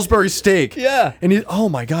a Salisbury steak. Yeah. And oh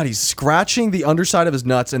my god, he's scratching the underside of his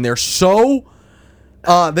nuts, and they're so,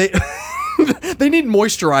 they they need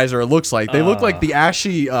moisturizer. It looks like they look like the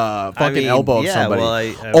ashy fucking elbow of somebody.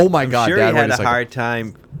 Well, oh my I'm god, sure Dad, he wait had a a second. hard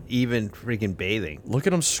time even freaking bathing. Look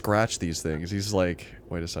at him scratch these things. He's like,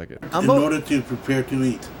 wait a second. In order to prepare to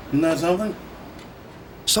eat. Isn't that something?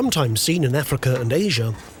 Sometimes seen in Africa and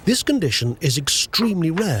Asia, this condition is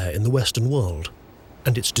extremely rare in the Western world,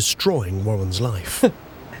 and it's destroying Warren's life.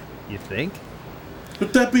 You think?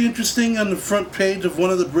 Would that be interesting on the front page of one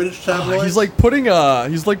of the British tabloids? He's putting a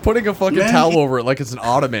fucking Man, towel he- over it like it's an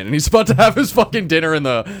ottoman, and he's about to have his fucking dinner in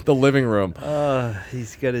the living room.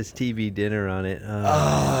 He's got his TV dinner on it.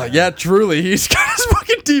 Yeah, truly, he's got his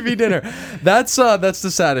fucking TV dinner. That's the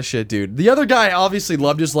saddest shit, dude. The other guy obviously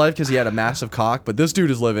loved his life because he had a massive cock, but this dude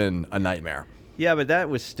is living a nightmare. Yeah, but that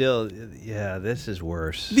was still. Yeah, this is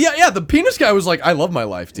worse. Yeah, the penis guy was like, I love my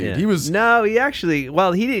life, dude. Yeah. He was. No, he actually.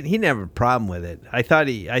 Well, he didn't. He didn't have a problem with it. I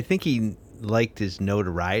think he liked his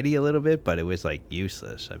notoriety a little bit, but it was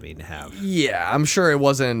useless. I mean, to have. Yeah, I'm sure it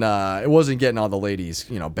wasn't getting all the ladies,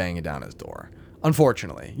 banging down his door.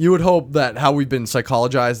 Unfortunately, you would hope that how we've been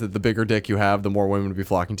psychologized that the bigger dick you have, the more women would be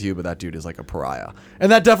flocking to you. But that dude is like a pariah,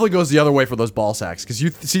 and that definitely goes the other way for those ball sacks. Because you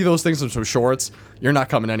see those things in some shorts, you're not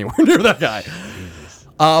coming anywhere near that guy.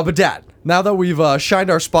 But Dad, now that we've shined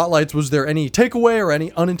our spotlights, was there any takeaway or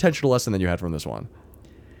any unintentional lesson that you had from this one?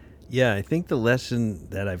 Yeah, I think the lesson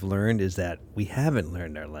that I've learned is that we haven't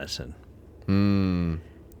learned our lesson.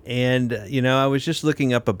 And, I was just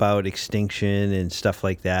looking up about extinction and stuff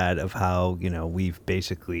like that, of how, we've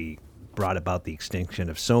basically brought about the extinction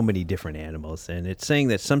of so many different animals. And it's saying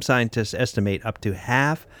that some scientists estimate up to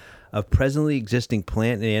half of presently existing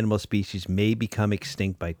plant and animal species may become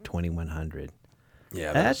extinct by 2100.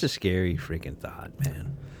 Yeah, That's a scary freaking thought,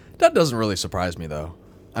 man. that doesn't really surprise me though.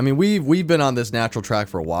 I mean, we've been on this natural track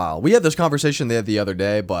for a while. We had this conversation the other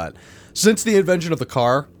day, but since the invention of the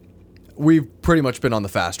car, we've pretty much been on the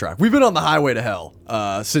fast track. We've been on the highway to hell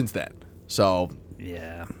since then. So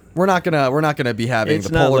Yeah. we're not gonna be having It's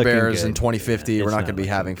the not polar looking bears in good. 2050. Yeah, we're it's not not gonna be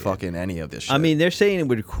looking having good. fucking any of this shit. I mean, they're saying it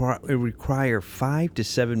would require 5 to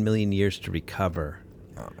 7 million years to recover.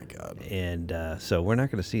 oh my god. And so we're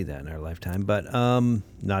not going to see that in our lifetime, but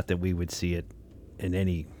not that we would see it in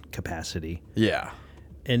any capacity. Yeah.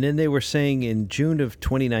 And then they were saying in June of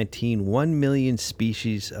 2019, 1 million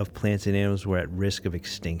species of plants and animals were at risk of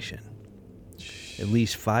extinction. At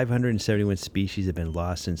least 571 species have been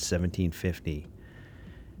lost since 1750.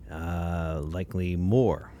 Likely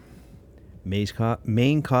more.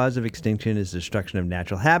 Main cause of extinction is destruction of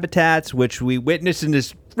natural habitats, which we witnessed in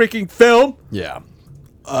this freaking film. Yeah.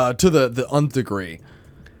 To the nth degree.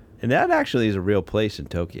 And that actually is a real place in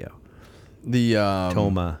Tokyo. The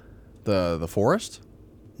Toma. the forest.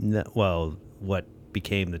 No, well, what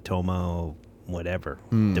became the Toma whatever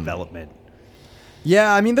development.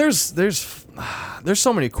 Yeah, I mean, there's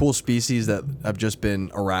so many cool species that have just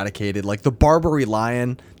been eradicated. Like the Barbary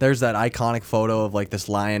lion. There's that iconic photo of like this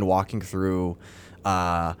lion walking through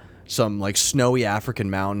some like snowy African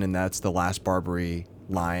mountain, and that's the last Barbary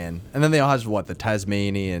lion. And then they all have what, the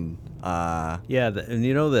Tasmanian. Yeah, and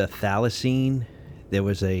you know the thylacine? There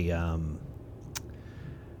was a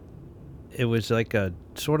it was like a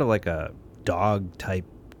sort of like a dog type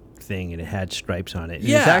thing, and it had stripes on it. And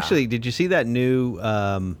It's Yeah. actually, did you see that new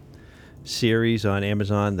series on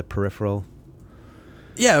Amazon, The Peripheral?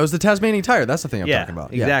 Yeah, it was the Tasmanian tiger. That's the thing I'm yeah, talking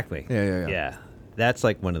about. exactly. Yeah. That's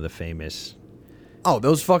like one of the famous. Oh,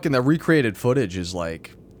 those fucking that recreated footage is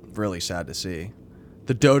like really sad to see.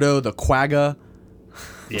 The dodo, the quagga.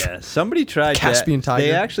 Yeah, somebody tried Caspian to, tiger?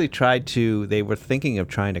 They actually tried to. They were thinking of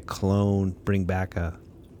trying to bring back a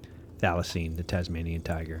thylacine, the Tasmanian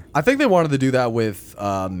tiger. I think they wanted to do that with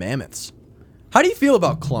mammoths. How do you feel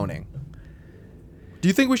about cloning? Do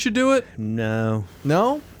you think we should do it? No,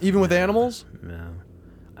 No? Even with animals? no.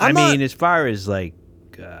 I'm I mean, not- as far as like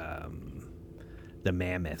the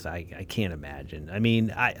mammoth, I can't imagine. I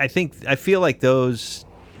mean, I feel like those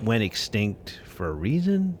went extinct for a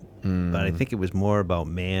reason, but I think it was more about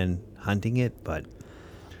man hunting it. But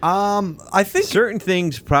I think certain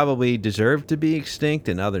things probably deserved to be extinct,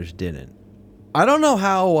 and others didn't. I don't know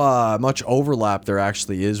how much overlap there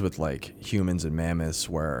actually is with like humans and mammoths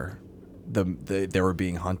where they were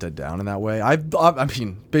being hunted down in that way. I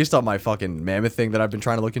mean, based on my fucking mammoth thing that I've been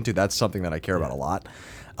trying to look into, that's something that I care about a lot.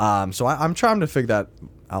 So I'm trying to figure that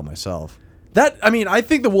out myself. I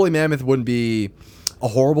think the woolly mammoth wouldn't be a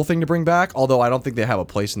horrible thing to bring back, although I don't think they have a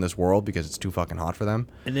place in this world because it's too fucking hot for them.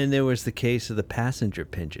 And then there was the case of the passenger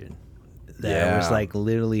pigeon. There was Yeah. like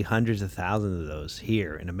literally hundreds of thousands of those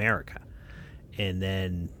here in America. And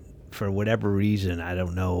then for whatever reason, I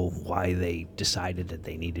don't know why they decided that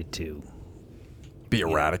they needed to. Be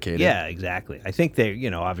eradicated. Yeah, exactly. I think they,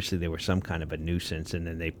 obviously they were some kind of a nuisance, and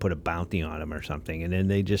then they put a bounty on them or something, and then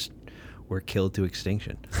they just were killed to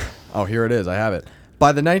extinction. Oh, here it is. I have it.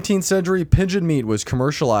 By the 19th century, pigeon meat was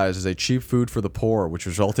commercialized as a cheap food for the poor, which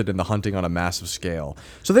resulted in the hunting on a massive scale.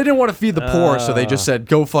 So they didn't want to feed the poor, so they just said,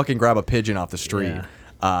 go fucking grab a pigeon off the street,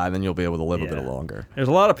 Yeah. and then you'll be able to live a bit Yeah. longer. There's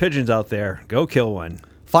a lot of pigeons out there. Go kill one.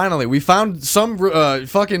 Finally, we found some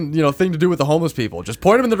fucking thing to do with the homeless people. Just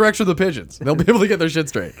point them in the direction of the pigeons. They'll be able to get their shit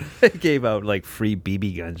straight. They gave out like free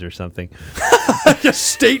BB guns or something. A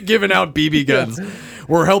state giving out BB guns.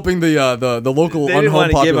 We're helping the local They didn't unhomed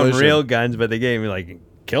want to give population. them real guns, but they gave me like,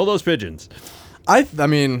 kill those pigeons. I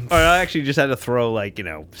mean, Or I actually just had to throw like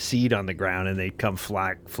seed on the ground, and they come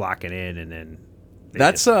flocking in, and then they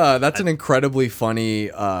that's just- an incredibly funny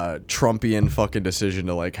Trumpian fucking decision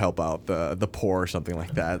to like help out the poor or something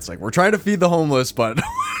like that. It's like we're trying to feed the homeless, but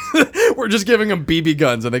we're just giving them BB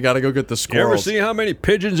guns and they got to go get the You ever squirrels. see how many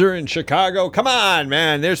pigeons are in Chicago? Come on,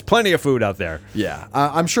 man. There's plenty of food out there. Yeah,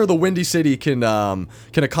 I'm sure the Windy City can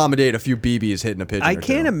accommodate a few BBs hitting a pigeon. I or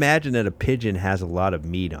can't two. imagine that a pigeon has a lot of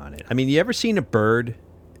meat on it. I mean, you ever seen a bird?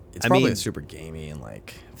 It's I probably mean- super gamey and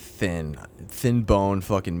like thin bone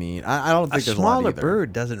fucking meat. I don't A think there's a lot smaller either.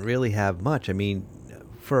 bird doesn't really have much. I mean,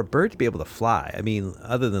 for a bird to be able to fly, I mean,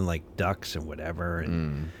 other than like ducks and whatever,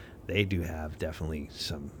 and they do have definitely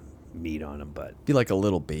some meat on them, but Be like a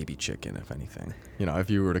little baby chicken, if anything. If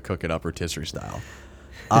you were to cook it up rotisserie style.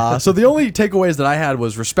 So the only takeaways that I had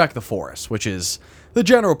was respect the forest, which is the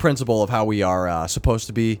general principle of how we are supposed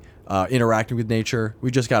to be interacting with nature.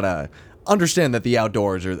 We just gotta understand that the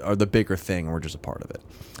outdoors are the bigger thing, and we're just a part of it.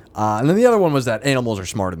 And then the other one was that animals are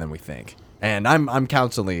smarter than we think, and I'm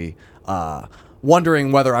constantly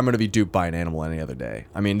wondering whether I'm going to be duped by an animal any other day.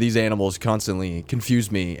 I mean, these animals constantly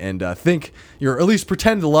confuse me and think or at least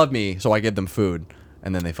pretend to love me, so I give them food,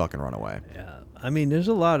 and then they fucking run away. yeah. I mean, there's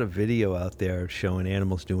a lot of video out there showing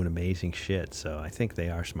animals doing amazing shit, so I think they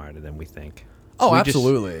are smarter than we think. Oh, We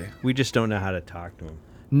absolutely. we just don't know how to talk to them.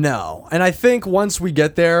 No. And I think once we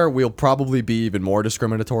get there, we'll probably be even more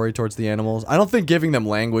discriminatory towards the animals. I don't think giving them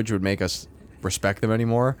language would make us respect them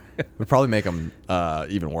anymore. It would probably make them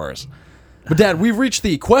even worse. But, Dad, we've reached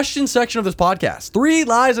the question section of this podcast. 3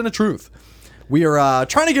 lies and a truth. We are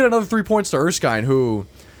trying to get another 3 points to Erskine, who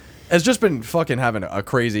has just been fucking having a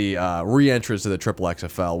crazy re-entrance to the Triple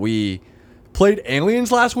XFL. We played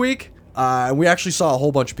Aliens last week, and we actually saw a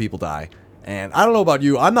whole bunch of people die. And I don't know about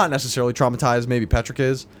you, I'm not necessarily traumatized, maybe Patrick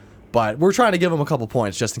is, but we're trying to give him a couple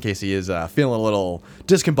points just in case he is feeling a little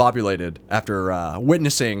discombobulated after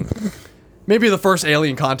witnessing maybe the first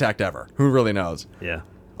alien contact ever. Who really knows? Yeah.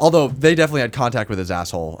 Although they definitely had contact with his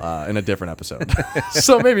asshole in a different episode.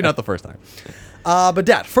 So maybe not the first time. But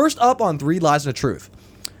Dad, first up on 3 lies and a truth.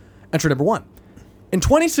 Entry number 1. In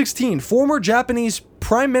 2016, former Japanese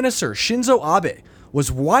Prime Minister Shinzo Abe was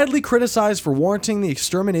widely criticized for warranting the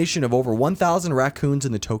extermination of over 1,000 raccoons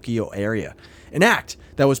in the Tokyo area, an act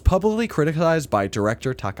that was publicly criticized by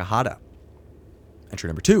director Takahata. Entry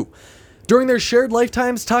number 2. During their shared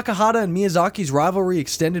lifetimes, Takahata and Miyazaki's rivalry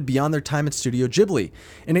extended beyond their time at Studio Ghibli,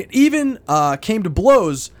 and it even came to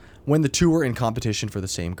blows when the two were in competition for the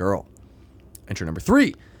same girl. Entry number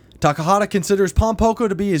 3. Takahata considers Pom Poko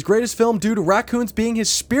to be his greatest film due to raccoons being his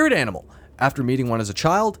spirit animal after meeting one as a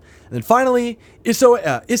child. And then finally,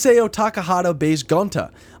 Isao Takahata based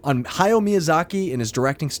Gonta on Hayao Miyazaki in his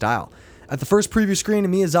directing style. At the first preview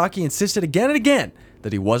screening, Miyazaki insisted again and again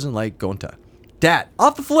that he wasn't like Gonta. Dad,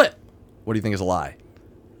 off the flip, what do you think is a lie?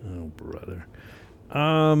 Oh, brother.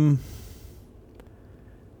 I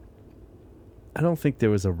don't think there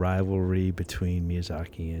was a rivalry between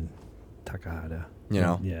Miyazaki and Takahata. You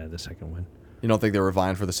know? Yeah, the second one. You don't think they were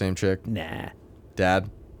vying for the same chick? Nah. Dad?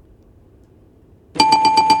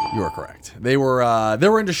 You are correct. They were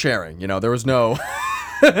into sharing. You know, there was no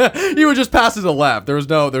you would just pass it to the left. There was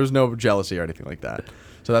no jealousy or anything like that.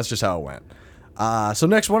 So that's just how it went. So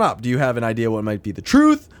next one up. Do you have an idea what might be the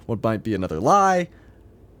truth? What might be another lie?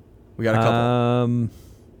 We got a couple.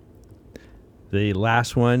 The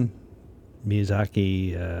last one,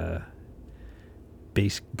 Miyazaki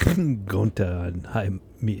based Gonta on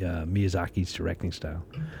Miyazaki's directing style.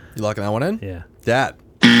 You locking that one in? Yeah. Dad.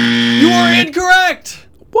 You are incorrect!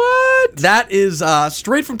 What? That is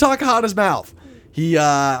straight from Takahata's mouth. He,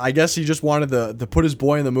 I guess he just wanted to put his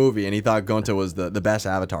boy in the movie, and he thought Gonta was the best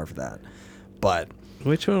avatar for that. But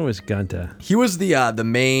Which one was Gonta? he was the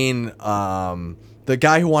main, the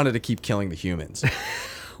guy who wanted to keep killing the humans.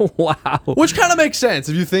 Wow. Which kind of makes sense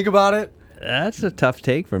if you think about it. That's a tough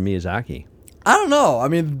take for Miyazaki. I don't know. I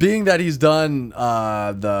mean, being that he's done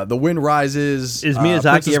the Wind Rises. Is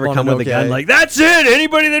Miyazaki Princess ever come with a gun Mononoke. like, that's it,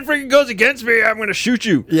 anybody that freaking goes against me, I'm going to shoot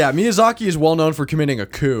you? Yeah, Miyazaki is well known for committing a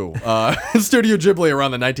coup in Studio Ghibli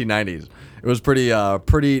around the 1990s. It was pretty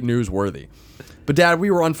newsworthy. But Dad,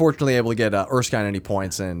 we were unfortunately able to get Erskine any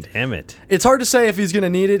points, and Damn it. it's hard to say if he's going to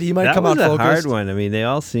need it. He might That come was out a focused. hard one. I mean, they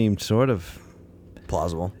all seemed sort of,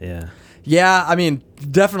 Plausible. yeah. Yeah, I mean,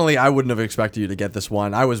 definitely I wouldn't have expected you to get this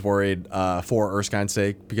one. I was worried for Erskine's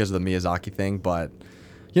sake because of the Miyazaki thing, but,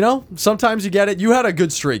 you know, sometimes you get it. You had a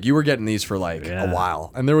good streak. You were getting these for like a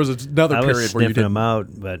while. And there was another I was period where you sniffing did them out,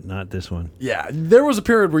 but not this one. Yeah, there was a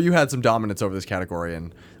period where you had some dominance over this category,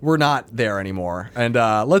 and we're not there anymore. And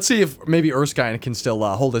let's see if maybe Erskine can still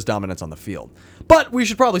hold his dominance on the field. But we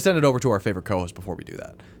should probably send it over to our favorite co-host before we do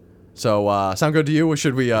that. So, sound good to you, or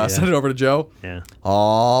should we send it over to Joe? Yeah.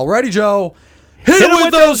 Alrighty, Joe. Hit him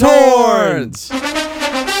with those horns!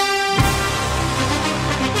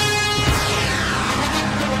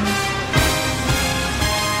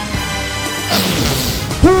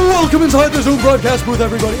 Welcome inside the Zoom broadcast booth,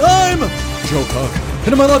 everybody. I'm Joe Cook.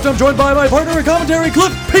 And to my left, I'm joined by my partner in commentary,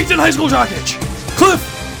 Cliff Pinkton High School Jockich. Cliff,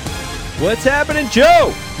 What's happening,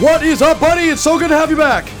 Joe? what is up, buddy? It's so good to have you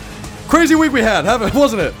back. Crazy week we had,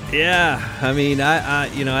 wasn't it? Yeah, I mean, I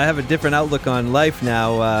have a different outlook on life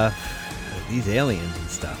now. These aliens and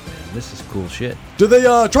stuff, man. This is cool shit. Did they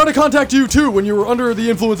try to contact you, too, when you were under the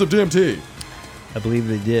influence of DMT? I believe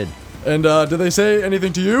they did. And did they say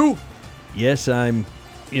anything to you? Yes, I'm,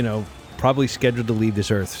 probably scheduled to leave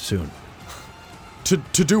this earth soon. To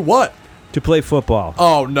do what? To play football.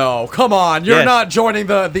 Oh, no. Come on. You're Yes. not joining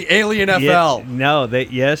the Alien FL. Yeah, no, the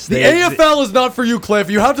AFL is not for you, Cliff.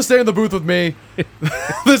 You have to stay in the booth with me.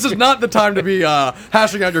 This is not the time to be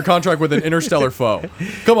hashing out your contract with an interstellar foe.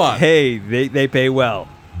 Come on. Hey, they pay well.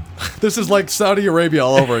 This is like Saudi Arabia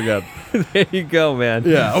all over again. There you go, man.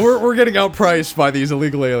 Yeah, we're getting outpriced by these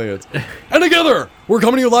illegal aliens. And together, we're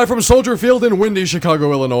coming to you live from Soldier Field in windy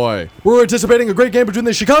Chicago, Illinois. We're anticipating a great game between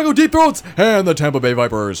the Chicago Deep Throats and the Tampa Bay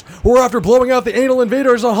Vipers. We're after blowing out the Anal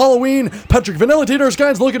Invaders on Halloween. Patrick Vanilla Tater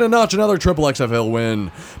Sky's looking to notch another triple XFL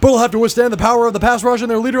win. But we'll have to withstand the power of the pass rush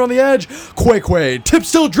and their leader on the edge, Quay, tip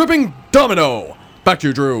still dripping Domino. Back to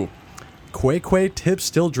you, Drew. Quay, tip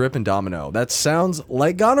still dripping Domino. That sounds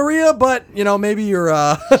like gonorrhea, but you know, maybe you're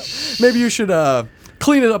maybe you should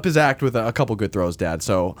clean it up his act with a couple good throws, Dad.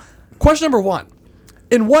 So, question number 1: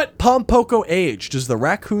 in what Pompoko age does the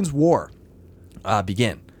Raccoons War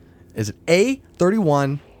begin? Is it A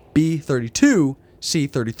 31, B 32, C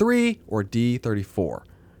 33, or D 34?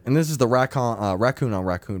 And this is the raccoon on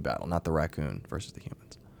raccoon battle, not the raccoon versus the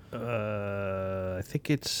humans. I think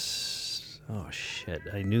it's. Oh shit!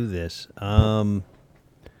 I knew this. I'm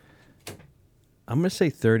gonna say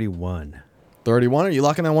 31. 31. Are you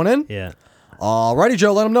locking that one in? Yeah. Alrighty,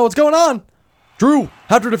 Joe. Let him know what's going on. Drew,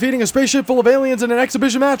 after defeating a spaceship full of aliens in an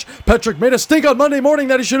exhibition match, Petrick made a stink on Monday morning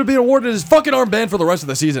that he should have been awarded his fucking armband for the rest of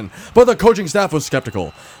the season, but the coaching staff was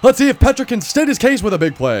skeptical. Let's see if Petrick can state his case with a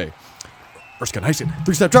big play. Erskine Heisen,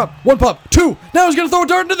 3-step drop, 1 pop, 2. Now he's going to throw a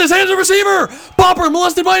dart into this hands of receiver. Bopper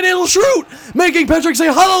molested by an anal shroot, making Petrick say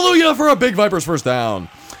hallelujah for a big Vipers first down.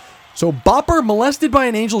 So Bopper molested by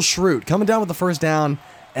an angel shroot, coming down with the first down,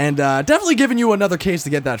 and definitely giving you another case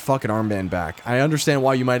to get that fucking armband back. I understand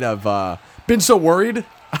why you might have been so worried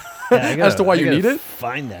as to why you need it.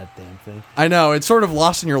 Find that damn thing. I know, it's sort of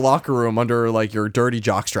lost in your locker room under like your dirty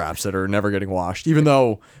jock straps that are never getting washed, even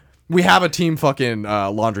though we have a team fucking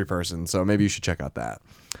laundry person, so maybe you should check out that.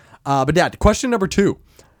 But Dad, question number 2.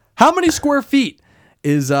 How many square feet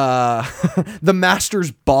is the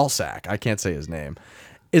Master's ball sack? I can't say his name.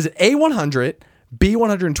 Is it A 100, B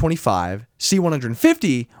 125, C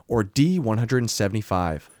 150, or D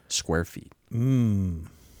 175 square feet? I'm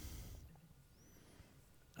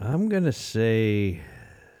gonna say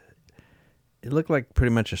it looked like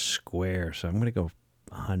pretty much a square, so I'm gonna go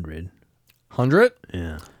 100. 100?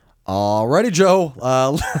 Yeah. Alrighty, Joe.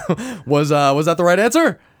 Was that the right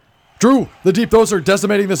answer? Drew, the Deep Throats are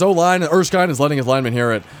decimating this O-line, and Erskine is letting his linemen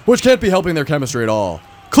hear it, which can't be helping their chemistry at all.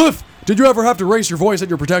 Cliff, did you ever have to raise your voice at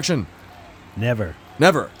your protection? Never.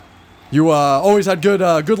 Never. You always had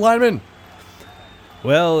good linemen?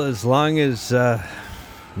 Well, as long as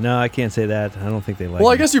no, I can't say that. I don't think they like. Well,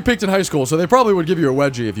 I me. guess you peaked in high school, so they probably would give you a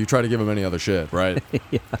wedgie if you try to give them any other shit, right?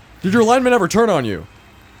 Yeah. Did your linemen ever turn on you?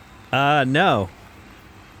 No.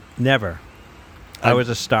 Never. I was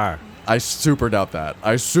a star. I super doubt that.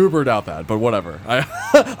 But whatever.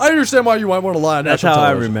 I understand why you might want to lie on That's national how I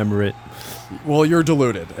television. remember it. Well, you're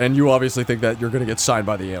deluded, and you obviously think that you're going to get signed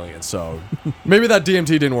by the aliens, so maybe that DMT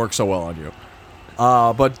didn't work so well on you.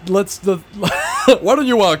 But why don't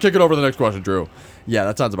you kick it over to the next question, Drew? Yeah,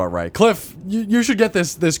 that sounds about right. Cliff, you should get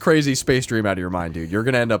this crazy space dream out of your mind, dude. You're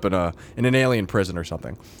going to end up in an alien prison or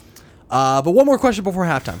something. But one more question before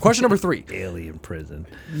halftime. Question number 3. Alien prison.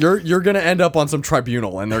 You're going to end up on some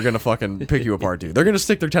tribunal, and they're going to fucking pick you apart, dude. They're going to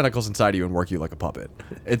stick their tentacles inside you and work you like a puppet.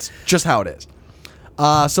 It's just how it is.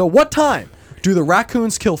 So what time do the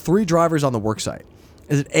Raccoons kill 3 drivers on the worksite?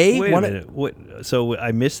 Is it A? Wait a minute. What? So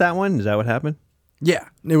I missed that one? Is that what happened? Yeah,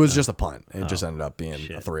 it was just a punt. It just ended up being a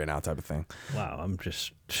 3-and-out type of thing. Wow, I'm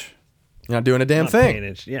just You're not doing a damn not thing. paying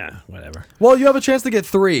attention. Yeah, whatever. Well, you have a chance to get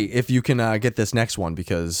 3 if you can get this next one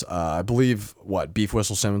because I believe, Beef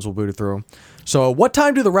Whistle Simmons will boot it through. So what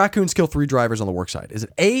time do the Raccoons kill 3 drivers on the worksite? Is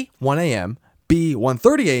it A, 1 a.m., B,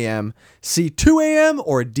 1:30 a.m., C, 2 a.m.,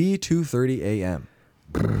 or D, 2:30 a.m.?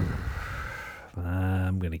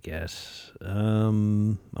 I'm going to guess.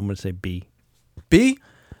 I'm going to say B. B?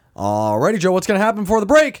 Alrighty, Joe, what's going to happen before the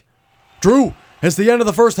break? Drew, it's the end of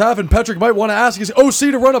the first half, and Petrick might want to ask his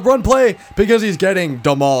OC to run a run play because he's getting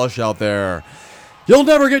demolished out there. You'll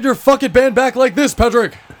never get your fucking band back like this,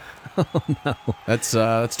 Petrick. Oh, no. That's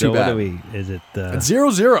too So bad. what is it? It's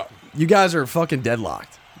 0-0. You guys are fucking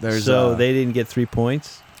deadlocked. So they didn't get 3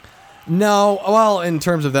 points? No, well, in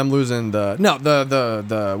terms of them losing the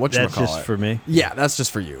whatchamacallit. That's just for me? Yeah, that's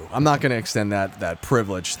just for you. I'm not going to extend that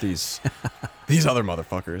privilege to these other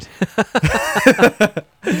motherfuckers.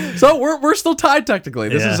 So we're still tied technically.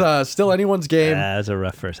 This is still anyone's game. That's a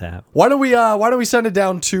rough first half. Why don't we send it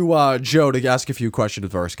down to Joe to ask a few questions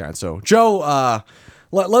of Erskine. So Joe,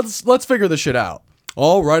 let's figure this shit out.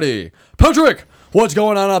 Alrighty, Patrick, what's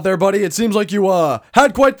going on out there, buddy? It seems like you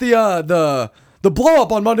had quite the blow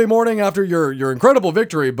up on Monday morning after your incredible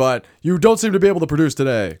victory, but you don't seem to be able to produce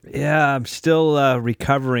today. Yeah, I'm still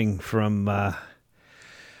recovering from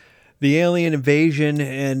the alien invasion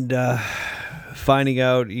and finding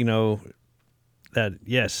out, that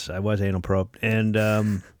yes, I was anal probed, and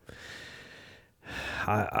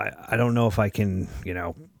I don't know if I can,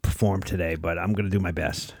 perform today, but I'm going to do my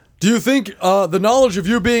best. Do you think the knowledge of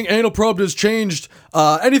you being anal probed has changed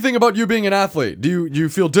anything about you being an athlete? Do you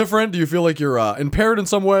feel different? Do you feel like you're impaired in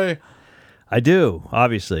some way? I do,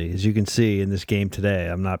 obviously, as you can see in this game today.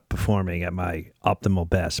 I'm not performing at my optimal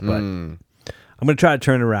best, but I'm going to try to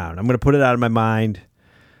turn it around. I'm going to put it out of my mind,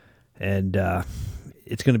 and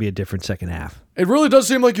it's going to be a different second half. It really does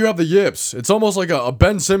seem like you have the yips. It's almost like a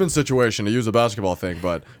Ben Simmons situation, to use a basketball thing,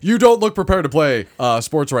 but you don't look prepared to play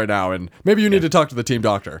sports right now, and maybe you need to talk to the team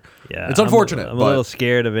doctor. Yeah, it's unfortunate. I'm a little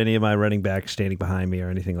scared of any of my running backs standing behind me or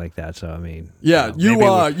anything like that. So I mean, yeah,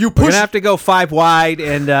 we're gonna have to go 5 wide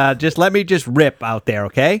and just let me just rip out there,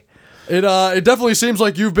 okay? It definitely seems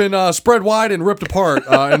like you've been spread wide and ripped apart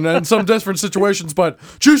in some different situations, but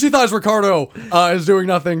Juicy Thighs Ricardo is doing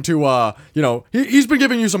nothing to, he's been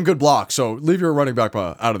giving you some good blocks, so leave your running back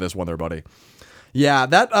out of this one there, buddy. Yeah,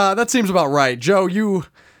 that seems about right. Joe, you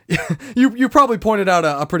probably pointed out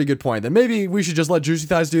a pretty good point, that maybe we should just let Juicy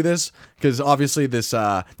Thighs do this, because obviously this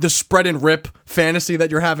spread and rip fantasy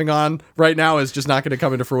that you're having on right now is just not going to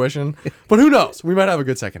come into fruition. But who knows? We might have a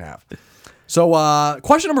good second half. So,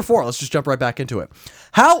 question number 4. Let's just jump right back into it.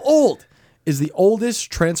 How old is the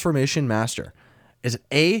oldest transformation master? Is it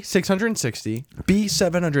A, 660, B,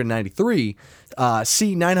 793,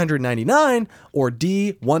 C, 999, or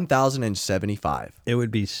D, 1075? It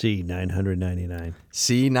would be C, 999.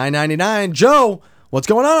 C, 999. Joe, what's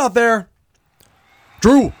going on out there?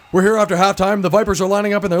 Drew, we're here after halftime. The Vipers are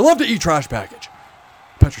lining up in their love-to-eat trash package.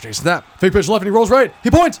 Patrick takes a snap. Fake pitch left and he rolls right.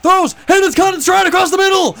 He points, throws, and it's caught in stride across the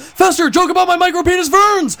middle. Fester, joke about my micro penis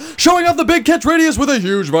Verns, showing off the big catch radius with a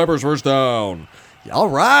huge Vipers first down. All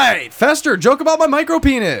right, Fester, joke about my micro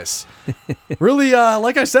penis. Really,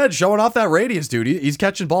 like I said, showing off that radius, dude. He's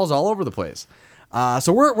catching balls all over the place.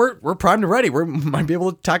 So we're primed and ready. We might be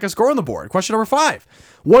able to tack a score on the board. Question number 5.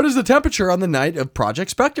 What is the temperature on the night of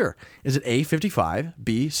Project Spectre? Is it A, 55,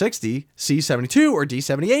 B, 60, C, 72, or D,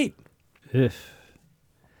 78?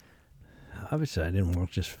 Obviously, I didn't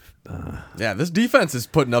work just... Yeah, this defense is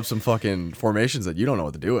putting up some fucking formations that you don't know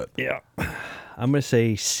what to do with. Yeah. I'm going to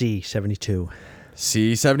say C, 72.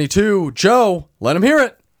 C, 72. Joe, let him hear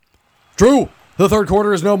it. Drew, the third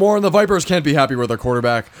quarter is no more, and the Vipers can't be happy with their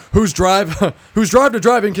quarterback, whose drive to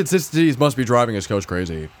drive inconsistencies must be driving his coach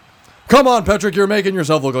crazy. Come on, Patrick, you're making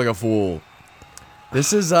yourself look like a fool.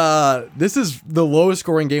 This is the lowest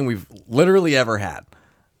scoring game we've literally ever had.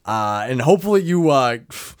 And hopefully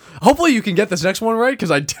you can get this next one right,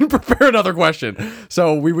 because I didn't prepare another question.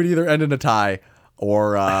 So we would either end in a tie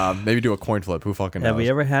or maybe do a coin flip. Who fucking knows? Have we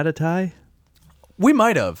ever had a tie? We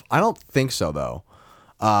might have. I don't think so, though.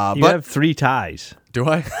 You have 3 ties. Do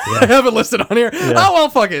I? Yeah. I have it listed on here. Yeah. Oh, well,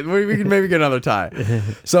 fuck it. We can maybe get another tie.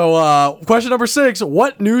 So question number 6.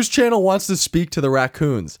 What news channel wants to speak to the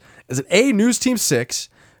Raccoons? Is it A, News Team 6,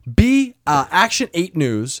 B, Action 8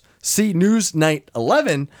 News, C, News Night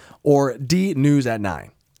 11, or D, News at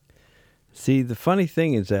 9? See, the funny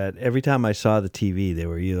thing is that every time I saw the TV, they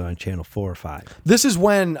were either on channel 4 or 5. This is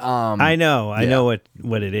when... I know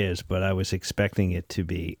what it is, but I was expecting it to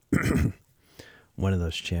be one of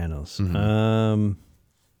those channels. Mm-hmm.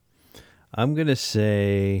 I'm going to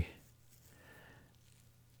say...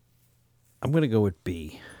 I'm going to go with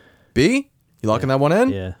B. B? You locking that one in?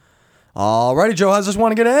 Yeah. Alrighty, Joe, how's this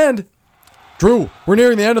one going to end? Drew, we're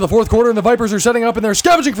nearing the end of the fourth quarter, and the Vipers are setting up, and they're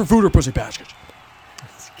scavenging for food or pussy package.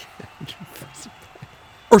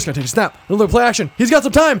 Erskine going to take a snap. Another play action. He's got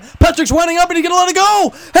some time. Patrick's winding up, and he's going to let it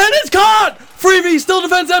go. And it's caught! Freebie still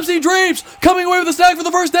defends MC Drapes, coming away with the snag for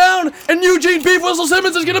the first down. And Eugene Beef Whistle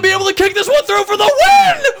Simmons is going to be able to kick this one through for the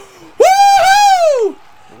win! Woohoo!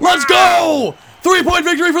 Let's go! 3-point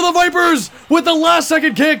victory for the Vipers with the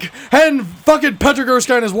last-second kick. And fucking Patrick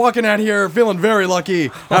Erskine is walking out here feeling very lucky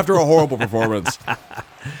after a horrible performance.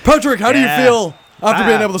 Patrick, how do you feel after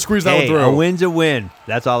being able to squeeze that one through? A win's a win.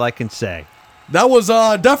 That's all I can say. That was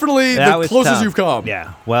definitely the closest you've come.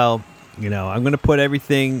 Yeah. Well, I'm going to put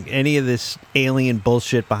any of this alien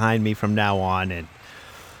bullshit behind me from now on, and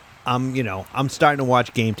I'm starting to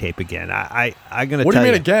watch game tape again. I'm going to. What do you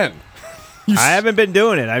mean again? I haven't been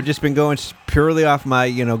doing it. I've just been going purely off my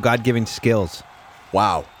God-given skills.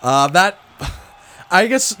 Wow. I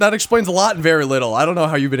guess that explains a lot and very little. I don't know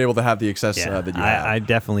how you've been able to have the success that you have. I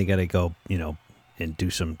definitely got to go, and do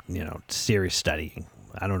some, serious studying.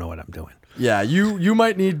 I don't know what I'm doing. Yeah, you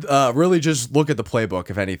might need really just look at the playbook,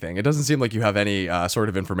 if anything. It doesn't seem like you have any sort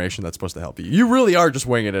of information that's supposed to help you. You really are just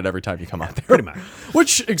winging it every time you come out there. Pretty much.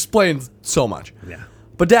 Which explains so much. Yeah.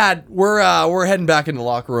 But Dad, we're heading back into the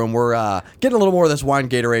locker room. We're getting a little more of this wine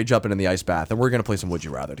Gatorade, jumping in the ice bath, and we're gonna play some Would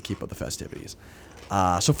You Rather to keep up the festivities.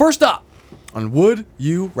 So first up, on Would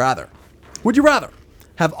You Rather? Would you rather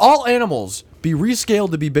have all animals be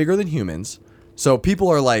rescaled to be bigger than humans? So people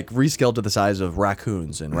are like rescaled to the size of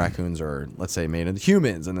raccoons, and raccoons are, let's say, made into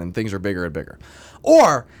humans, and then things are bigger and bigger.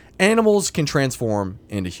 Or animals can transform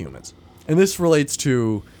into humans. And this relates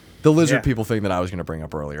to the lizard people thing that I was going to bring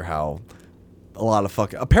up earlier, how a lot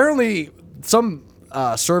of apparently some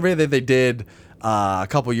survey that they did a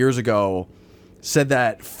couple years ago said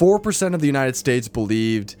that 4% of the United States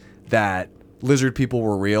believed that lizard people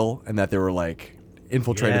were real and that they were like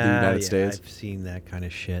infiltrated the United States. I've seen that kind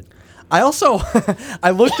of shit. I also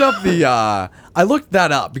I looked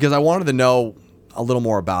that up because I wanted to know a little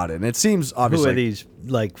more about it, and it seems obviously. Who are these,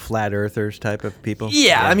 like, flat earthers type of people?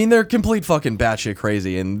 Yeah, I mean, they're complete fucking batshit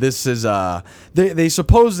crazy, and this is they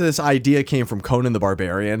suppose this idea came from Conan the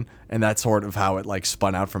Barbarian, and that's sort of how it like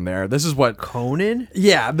spun out from there. This is what Conan?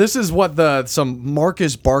 Yeah, this is what some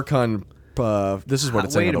Marcus Barkun. This is what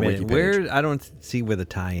it's saying on the wiki page. Where I don't see where the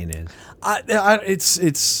tie-in is.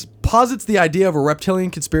 It's posits the idea of a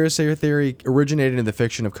reptilian conspiracy theory originated in the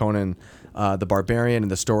fiction of Conan the Barbarian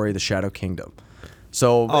and the story The Shadow Kingdom.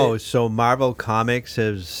 So so Marvel Comics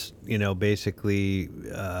is, basically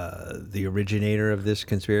the originator of this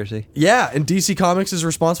conspiracy? Yeah, and DC Comics is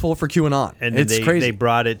responsible for QAnon. And it's crazy. They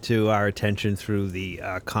brought it to our attention through the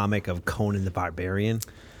comic of Conan the Barbarian.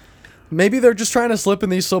 Maybe they're just trying to slip in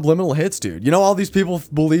these subliminal hits, dude. All these people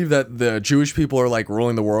believe that the Jewish people are like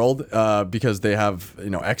ruling the world because they have,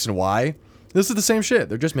 X and Y. This is the same shit.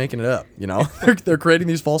 They're just making it up, they're creating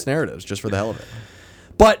these false narratives just for the hell of it.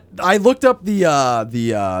 But I looked up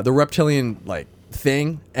the reptilian like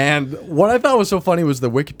thing, and what I thought was so funny was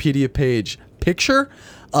the Wikipedia page picture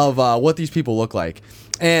of what these people look like.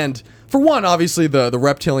 And for one, obviously the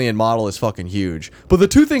reptilian model is fucking huge. But the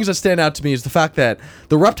two things that stand out to me is the fact that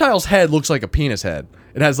the reptile's head looks like a penis head.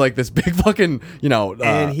 It has like this big fucking,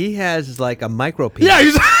 and he has like a micro penis. Yeah,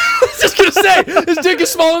 I was just gonna say his dick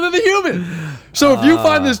is smaller than the human. So if you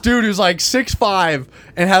find this dude who's like 6'5"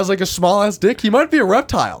 and has like a small ass dick, he might be a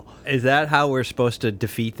reptile. Is that how we're supposed to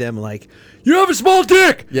defeat them? Like, you have a small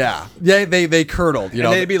dick. Yeah. They curdled. And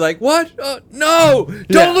they'd be like, "What? No!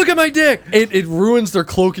 Don't look at my dick." It ruins their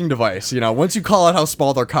cloaking device. Once you call out how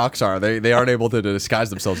small their cocks are, they aren't able to disguise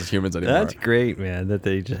themselves as humans anymore. That's great, man. That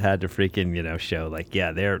they just had to freaking show like,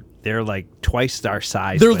 yeah, they're like twice our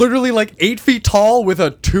size. They're literally like 8 feet tall with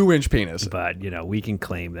a 2-inch penis. But we can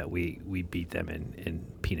claim that we beat them in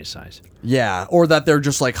penis size. Yeah, or that they're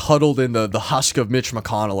just like huddled in the husk of Mitch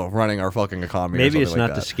McConnell running our fucking economy. Maybe it's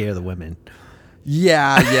not to scare the women.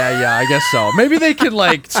 Yeah, I guess so. Maybe they can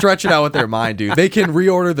like stretch it out with their mind, dude. They can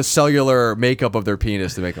reorder the cellular makeup of their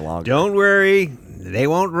penis to make it longer. Don't worry, they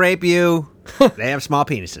won't rape you. They have small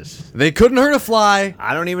penises. They couldn't hurt a fly.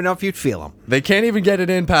 I don't even know if you'd feel them. They can't even get it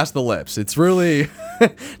in past the lips. It's really,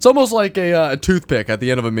 it's almost like a toothpick at the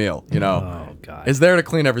end of a meal, Oh, God. It's there to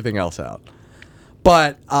clean everything else out.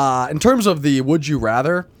 But in terms of the would you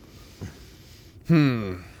rather,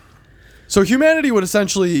 so humanity would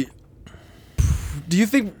essentially, do you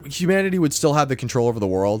think humanity would still have the control over the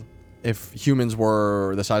world if humans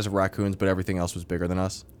were the size of raccoons but everything else was bigger than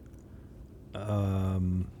us?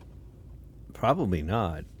 Probably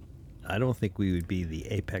not. I don't think we would be the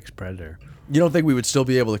apex predator. You don't think we would still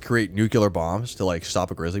be able to create nuclear bombs to like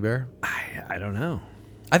stop a grizzly bear? I don't know.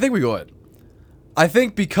 I think we would. I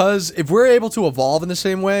think because if we're able to evolve in the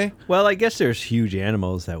same way... Well, I guess there's huge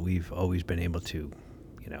animals that we've always been able to,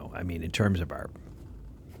 in terms of our,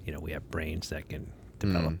 we have brains that can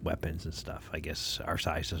develop weapons and stuff. I guess our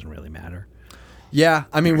size doesn't really matter. Yeah,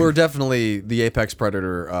 we're definitely the apex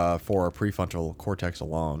predator for our prefrontal cortex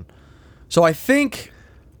alone. So I think,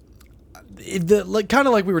 kind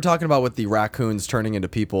of like we were talking about with the raccoons turning into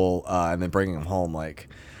people and then bringing them home, like...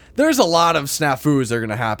 There's a lot of snafus that are going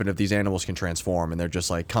to happen if these animals can transform and they're just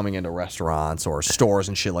like coming into restaurants or stores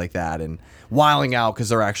and shit like that and wiling out because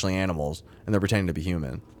they're actually animals and they're pretending to be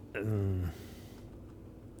human.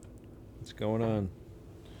 What's going on?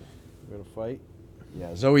 We're going to fight?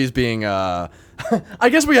 Yeah, Zoe's being... I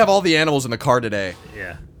guess we have all the animals in the car today.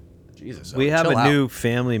 Yeah. Jesus. We have chill a out. new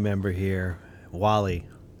family member here, Wally.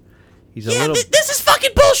 He's a little... This is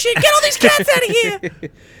fucking bullshit. Get all these cats out of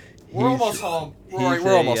here. We're almost home.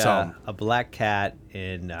 We're almost home. A black cat,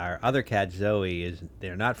 and our other cat, Zoe,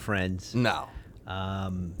 they're not friends. No.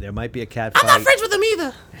 There might be a cat fight. I'm not friends with him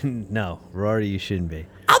either. No, Rory, you shouldn't be.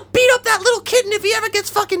 I'll beat up that little kitten if he ever gets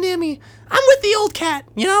fucking near me. I'm with the old cat,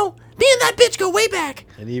 That Me and that bitch go way back.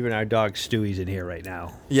 And even our dog Stewie's in here right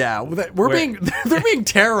now. Yeah, they're being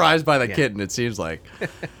terrorized by the kitten. It seems like.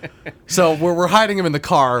 So we're hiding him in the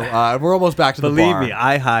car. We're almost back to the Believe bar. me,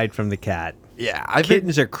 I hide from the cat. Yeah, I think.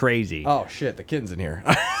 Kittens are crazy. Oh shit, the kitten's in here.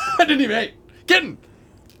 I didn't even. Hey, kitten.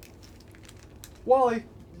 Wally, you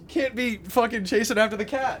can't be fucking chasing after the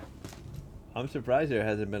cat. I'm surprised there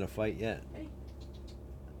hasn't been a fight yet.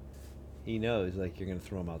 He knows, like, you're gonna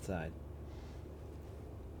throw him outside.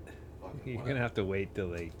 You're gonna have to wait till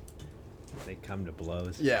they come to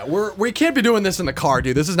blows. Yeah, we can't be doing this in the car,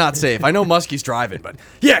 dude. This is not safe. I know Muskie's driving, but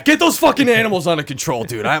yeah, get those fucking animals under control,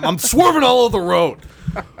 dude. I'm swerving all over the road.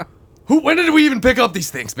 When did we even pick up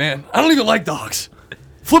these things, man? I don't even like dogs.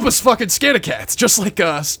 Flipper's fucking scared of cats, just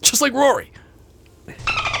like Rory.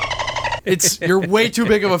 You're way too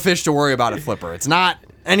big of a fish to worry about it, Flipper. It's not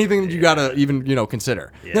anything you gotta even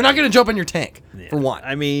consider. Yeah. They're not gonna jump in your tank for one.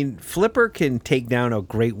 I mean, Flipper can take down a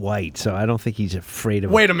great white, so I don't think he's afraid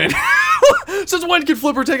of. Wait a minute. Since when can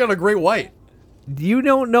Flipper take on a great white? You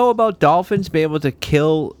don't know about dolphins being able to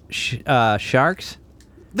kill sharks?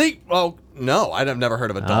 No, I've never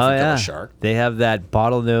heard of a dolphin kill a shark. They have that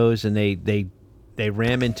bottlenose, and they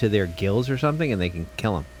ram into their gills or something, and they can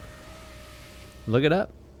kill them. Look it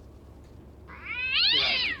up.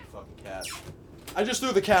 I just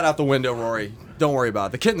threw the cat out the window, Rory. Don't worry about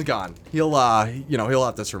it. The kitten's gone. He'll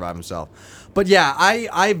have to survive himself. But yeah,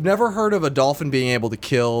 I've never heard of a dolphin being able to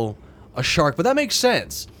kill a shark, but that makes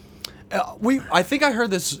sense. I think I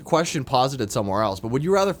heard this question posited somewhere else, but would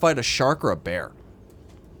you rather fight a shark or a bear?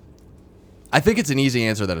 I think it's an easy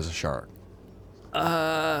answer that it's a shark.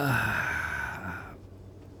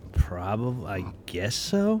 Probably. I guess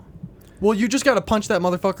so. Well, you just got to punch that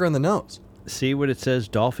motherfucker in the nose. See what it says?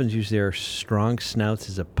 Dolphins use their strong snouts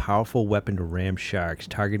as a powerful weapon to ram sharks,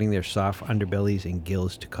 targeting their soft underbellies and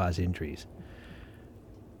gills to cause injuries.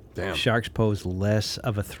 Damn. Sharks pose less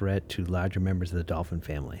of a threat to larger members of the dolphin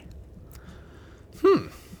family.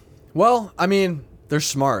 Well, I mean, they're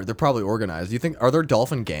smart. They're probably organized. Do you think, are there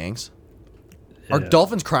dolphin gangs? Are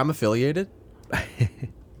dolphins crime affiliated?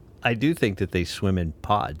 I do think that they swim in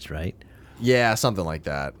pods, right? Yeah, something like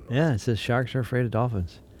that. Yeah, it says sharks are afraid of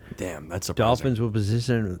dolphins. Damn, that's surprising. Dolphins will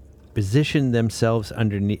position themselves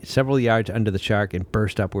underneath several yards under the shark and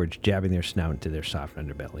burst upwards, jabbing their snout into their soft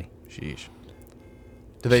underbelly. Sheesh.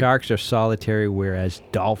 Sharks are solitary, whereas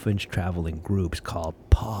dolphins travel in groups called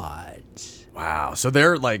pods. Wow, so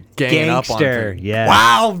they're like ganging up on Gangster, things. yeah.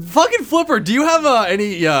 Wow, fucking Flipper, do you have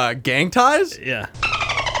any gang ties? Yeah.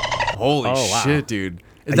 Holy wow. shit, dude.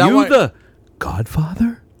 Is Are that you why- the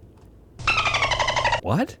Godfather?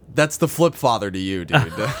 What? That's the flip father to you,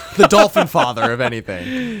 dude. The dolphin father, if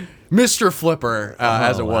anything. Mr. Flipper,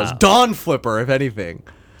 as it was. wow. Don Flipper, if anything.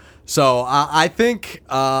 So I think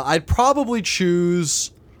I'd probably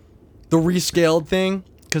choose the rescaled thing,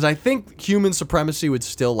 because I think human supremacy would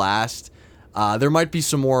still last. There might be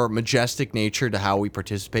some more majestic nature to how we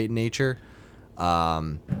participate in nature.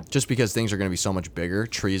 Just because things are going to be so much bigger.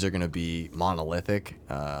 Trees are going to be monolithic.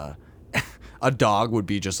 A dog would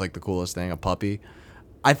be just like the coolest thing, a puppy.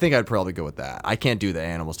 I think I'd probably go with that. I can't do the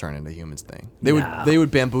animals turn into humans thing. They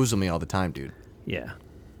would bamboozle me all the time, dude. Yeah.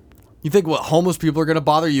 You think what homeless people are gonna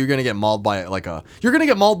bother you? You're gonna get mauled by a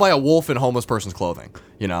wolf in a homeless person's clothing.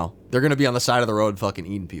 You know, they're gonna be on the side of the road fucking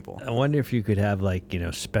eating people. I wonder if you could have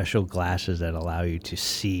special glasses that allow you to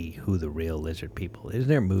see who the real lizard people. Isn't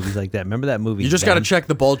there movies like that? Remember that movie? You just gotta check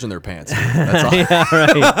the bulge in their pants. Dude. That's all. Yeah,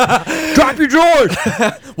 right. Drop your drawers.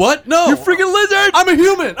 What? No, You're freaking lizard. I'm a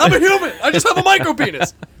human. I just have a micro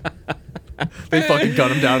penis. They fucking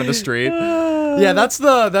gun him down in the street. Yeah, that's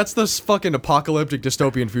the fucking apocalyptic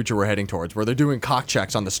dystopian future we're heading towards, where they're doing cock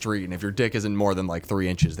checks on the street, and if your dick isn't more than like 3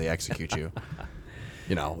 inches, they execute you.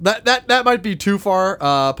 You know, that might be too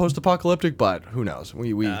far post-apocalyptic, but who knows?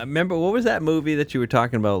 We remember, what was that movie that you were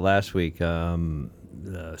talking about last week?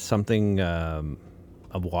 Something of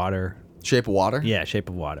water. Shape of Water? Yeah, Shape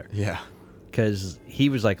of Water. Yeah. Because he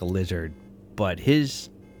was like a lizard, but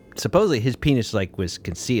supposedly his penis was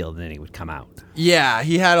concealed, and then he would come out. Yeah,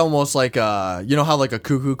 he had almost like you know how like a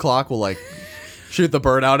cuckoo clock will like shoot the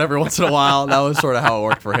bird out every once in a while? That was sort of how it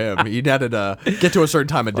worked for him. He had to get to a certain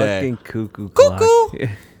time of day. Fucking cuckoo clock. Cuckoo!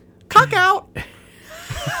 Cock out!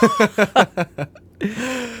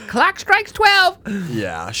 Clock strikes 12!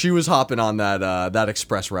 Yeah, she was hopping on that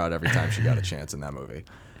express route every time she got a chance in that movie.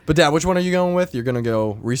 But Dad, which one are you going with? You're gonna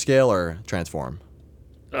go rescale or transform?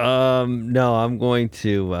 No, I'm going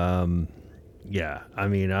to, I'll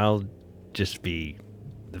just be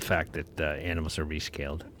the fact that animals are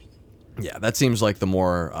rescaled. Yeah, that seems like the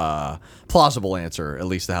more plausible answer, at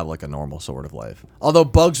least to have like a normal sort of life. Although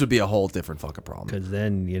bugs would be a whole different fucking problem. Because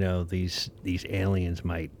then, these aliens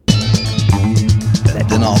might.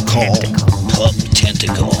 Then I'll call Pup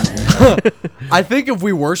Tentacle. I think if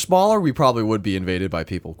we were smaller, we probably would be invaded by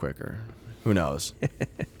people quicker. Who knows?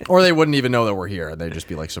 Or they wouldn't even know that we're here, and they'd just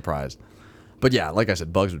be like surprised. But yeah, like I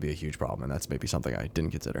said, bugs would be a huge problem, and that's maybe something I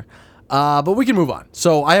didn't consider. But we can move on.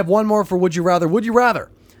 So I have one more for Would You Rather. Would you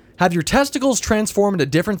rather have your testicles transform into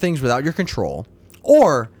different things without your control,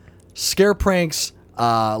 or scare pranks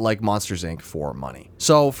like Monsters, Inc. for money?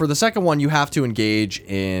 So for the second one, you have to engage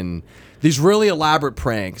in these really elaborate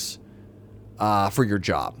pranks for your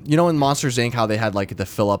job. You know in Monsters, Inc. how they had like to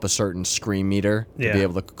fill up a certain scream meter to be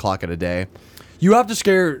able to clock it a day? You have to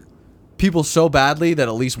scare people so badly that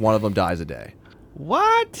at least one of them dies a day.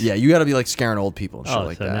 What? Yeah, you got to be like scaring old people and shit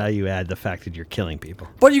like so that. now you add the fact that you're killing people.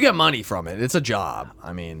 But you get money from it. It's a job.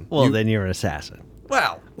 I mean, Well, then you're an assassin.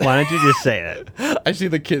 well, Why don't you just say that? I see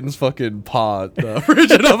the kitten's fucking paw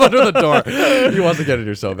reaching up under the door. He wants to get in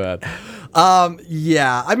here so bad.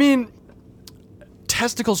 Yeah, I mean,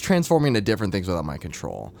 testicles transforming into different things without my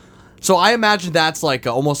control. So I imagine that's like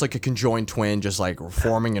almost like a conjoined twin, just like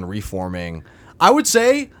forming and reforming. I would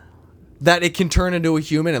say that it can turn into a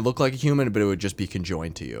human and look like a human, but it would just be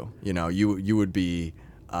conjoined to you. You know, you would be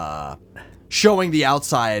showing the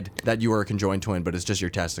outside that you are a conjoined twin, but it's just your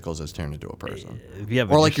testicles that's turned into a person. Yeah,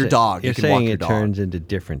 but Or like your dog. You're You can walk saying your it dog. turns into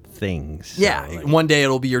different things. so, Yeah, like- one day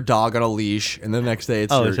it'll be your dog on a leash, and the next day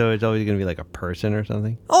it's your... so it's always going to be like a person or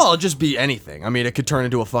something? Oh, it'll just be anything. I mean, it could turn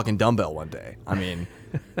into a fucking dumbbell one day. I mean,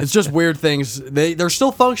 it's just weird things. They're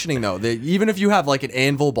still functioning, though. Even if you have, like, an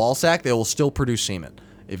anvil ball sack, they will still produce semen,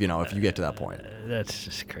 if you get to that point. That's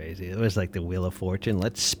just crazy. It was like the Wheel of Fortune.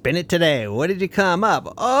 Let's spin it today. What did you come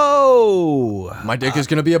up? Oh! My dick is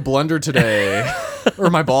going to be a blender today. Or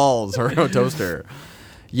my balls, or a toaster.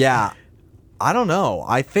 Yeah, I don't know.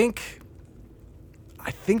 I think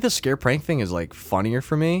the scare prank thing is, like, funnier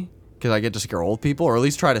for me, because I get to scare old people, or at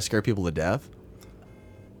least try to scare people to death.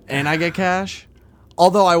 And I get cash.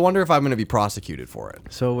 Although I wonder if I'm going to be prosecuted for it.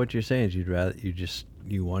 So what you're saying is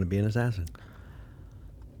you want to be an assassin?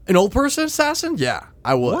 An old person assassin? Yeah,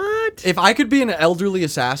 I would. What? If I could be an elderly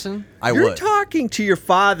assassin, I You're would. talking to your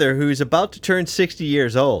father who's about to turn 60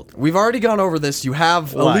 years old. We've already gone over this. You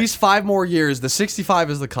have What? at least 5 more years. The 65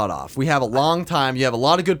 is the cutoff. We have a long time. You have a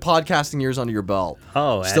lot of good podcasting years under your belt.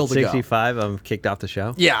 Oh, still at to go. 65, I'm kicked off the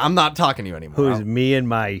show? Yeah, I'm not talking to you anymore. Who's me and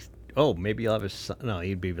my... Oh, maybe you'll have a son. No,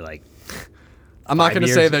 he'd be like... I'm not 5 going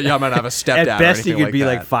to say years. that. Yeah, I'm going to have a stepdad. At best, he or could anything be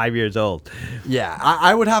like like 5 years old. that. Yeah,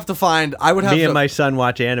 I would have to find. I would have Me to, and my son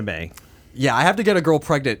watch anime. Yeah, I have to get a girl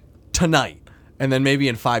pregnant tonight, and then maybe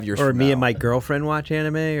in 5 years. Or from me now. and my girlfriend watch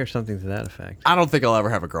anime or something to that effect. I don't think I'll ever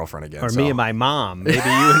have a girlfriend again. Or so. me and my mom. Maybe you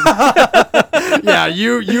and... Yeah,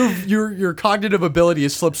 your cognitive ability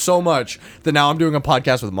has slipped so much that now I'm doing a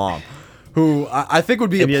podcast with mom, who I think would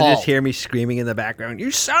be And you'll appalled. just hear me screaming in the background,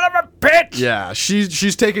 "You son of a bitch!" Yeah,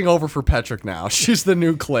 she's taking over for Patrick now. She's the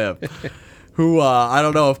new Cliff, who I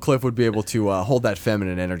don't know if Cliff would be able to hold that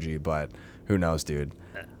feminine energy, but who knows, dude.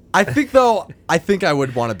 I think I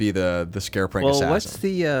would want to be the scare prank Well, assassin. what's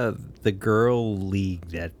the girl league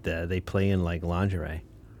that they play in like lingerie?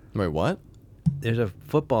 Wait, what? There's a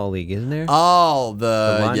football league, isn't there? Oh,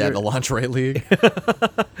 The the lingerie league.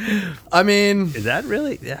 I mean, Is that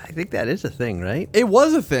really? Yeah, I think that is a thing, right? it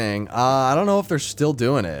was a thing. I don't know if they're still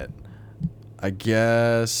doing it. I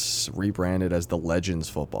guess rebranded as the Legends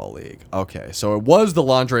Football League. Okay, so it was the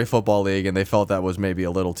Lingerie Football League, and they felt that was maybe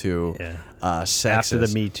a little too sexist. After the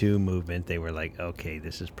Me Too movement, they were like, "Okay,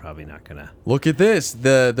 this is probably not gonna." Look at this.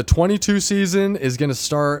 The 22 season is going to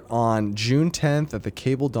start on June 10th at the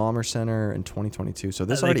Cable Dahmer Center in 2022. So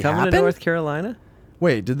this Are they already coming happened? to North Carolina?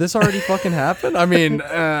 Wait, did this already fucking happen? I mean,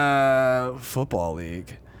 Football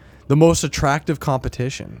League. The most attractive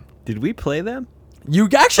competition. Did we play them? You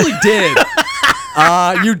actually did.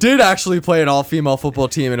 You did actually play an all-female football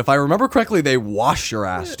team, and if I remember correctly, they washed your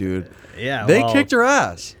ass, dude. Yeah, They well, kicked your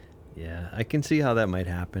ass. Yeah, I can see how that might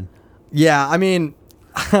happen. Yeah, I mean,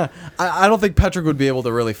 I don't think Patrick would be able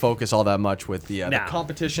to really focus all that much with the No.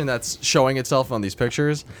 competition that's showing itself on these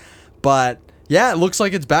pictures. But yeah, it looks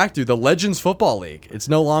like it's back, dude. The Legends Football League. It's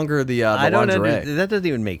no longer the I don't lingerie. understand. That doesn't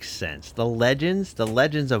even make sense. The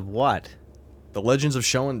legends of what? The Legends of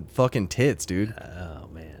showing fucking tits, dude. Oh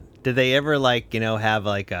man, did they ever have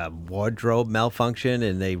like a wardrobe malfunction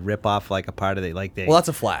and they rip off like a part of it? Like they? Well, that's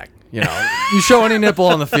a flag. You know, you show any nipple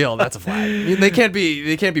on the field, that's a flag. They can't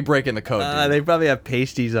be breaking the code. Dude. They probably have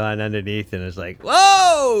pasties on underneath, and it's like,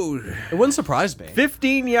 whoa, It wouldn't surprise me.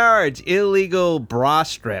 15 yards illegal bra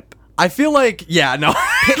strip. I feel like, yeah, no.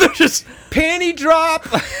 They're just Panty drop.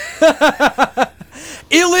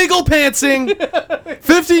 illegal pantsing,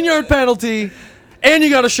 15-yard penalty, and you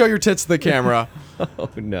got to show your tits to the camera. Oh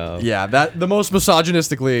no. Yeah, the most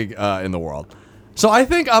misogynistic league in the world. So I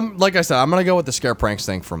think like I said, I'm gonna go with the scare pranks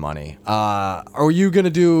thing for money. Are you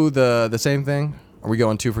gonna do the same thing? Are we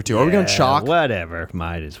going 2 for 2? Are we going chalk? Whatever.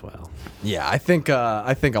 Might as well. Yeah, I think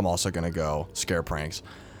I'm also gonna go scare pranks.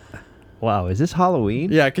 Wow, is this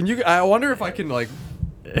Halloween? Yeah, can you? I wonder if I can like.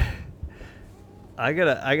 I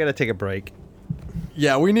gotta take a break.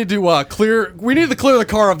 Yeah, we need to clear. We need to clear the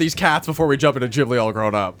car of these cats before we jump into Ghibli All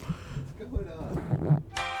Grown Up.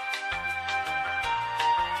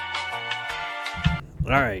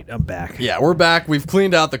 All right, I'm back. Yeah, we're back. We've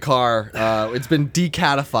cleaned out the car. It's been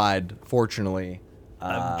decatified, fortunately.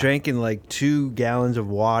 I'm drinking like 2 gallons of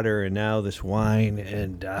water and now this wine,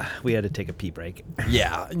 and we had to take a pee break.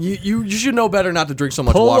 Yeah, you should know better not to drink so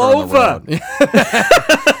much Pull water over. on the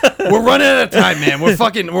road. We're running out of time, man.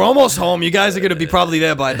 We're almost home. You guys are gonna be probably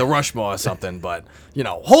there by the Rushmore or something, but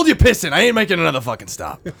hold your piston. I ain't making another fucking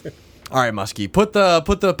stop. All right, Muskie, put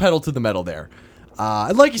the pedal to the metal there.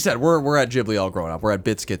 And like you said, we're at Ghibli All Grown Up. We're at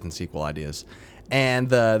Bit, Skits, and Sequel Ideas. And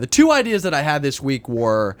the 2 ideas that I had this week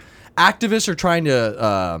were activists are trying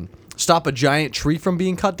to stop a giant tree from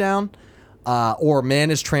being cut down, or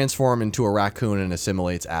man is transformed into a raccoon and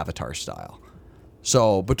assimilates Avatar style.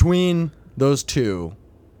 So between those two,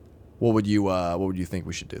 what would you think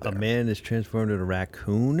we should do there? A man is transformed into a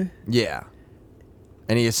raccoon? Yeah.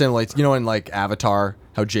 And he assimilates, in like Avatar,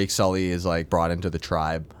 how Jake Sully is like brought into the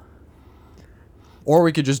tribe. Or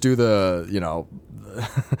we could just do there's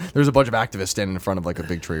a bunch of activists standing in front of like a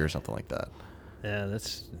big tree or something like that. Yeah,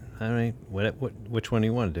 that's all right. Which one do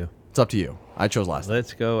you want to do? It's up to you. I chose last.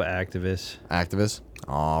 Let's go activists. Activists?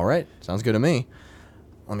 All right. Sounds good to me.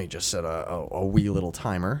 Let me just set a wee little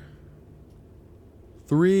timer.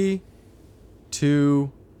 3,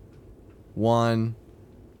 2, 1,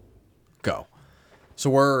 go.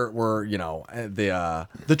 So we're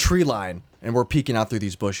the tree line, and we're peeking out through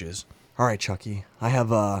these bushes. All right, Chucky. I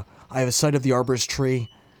have a sight of the arborist tree.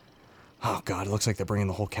 Oh God, it looks like they're bringing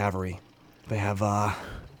the whole cavalry. They have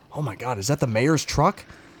oh my God, is that the mayor's truck?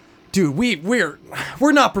 Dude, we're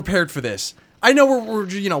not prepared for this. I know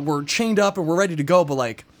we're chained up and we're ready to go, but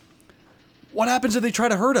like, what happens if they try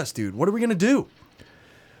to hurt us, dude? What are we gonna do?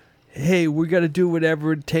 Hey, we gotta do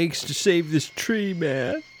whatever it takes to save this tree,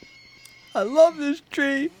 man. I love this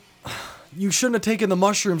tree. You shouldn't have taken the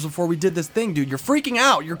mushrooms before we did this thing, dude. You're freaking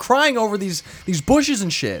out. You're crying over these bushes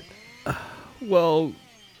and shit. Well,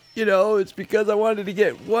 it's because I wanted to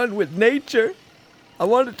get one with nature. I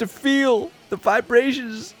wanted to feel the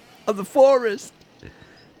vibrations of the forest.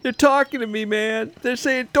 They're talking to me, man. They're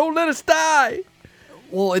saying, don't let us die.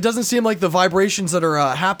 Well, it doesn't seem like the vibrations that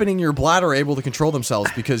are happening in your bladder are able to control themselves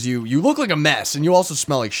because you look like a mess and you also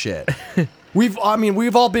smell like shit. We've all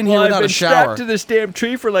been here without a shower. I've been strapped to this damn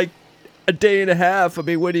tree for like a day and a half. I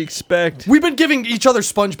mean, what do you expect? We've been giving each other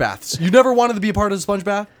sponge baths. You never wanted to be a part of the sponge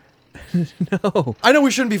bath? No. I know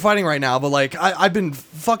we shouldn't be fighting right now, but like I've been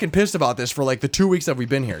fucking pissed about this for like the 2 weeks that we've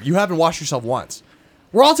been here. You haven't washed yourself once.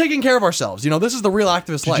 We're all taking care of ourselves. This is the real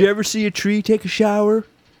activist life. Did you ever see a tree take a shower?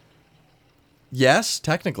 Yes,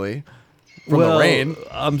 technically. From the rain.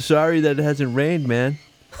 I'm sorry that it hasn't rained, man.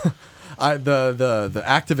 The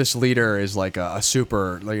activist leader is like a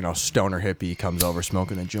super stoner hippie, comes over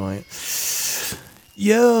smoking a joint.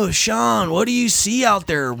 Yo, Sean, what do you see out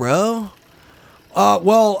there, bro?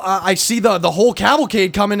 I see the whole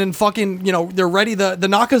cavalcade coming and fucking, they're ready to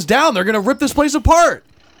knock us down. They're gonna rip this place apart.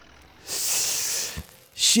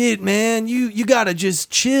 Shit, man, you gotta just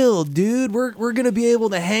chill, dude. We're gonna be able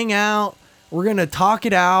to hang out. We're gonna talk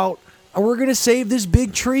it out. And we're gonna save this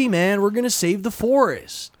big tree, man. We're gonna save the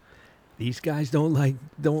forest. These guys don't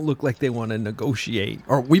look like they want to negotiate.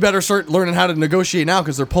 Or we better start learning how to negotiate now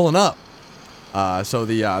because they're pulling up. So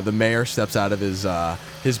the mayor steps out of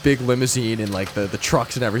his big limousine and like the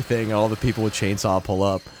trucks and everything, and all the people with chainsaw pull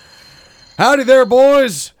up. Howdy there,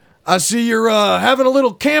 boys. I see you're having a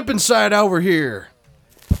little camping site over here.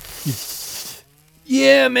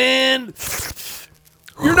 Yeah, man.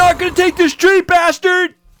 You're not gonna take this tree,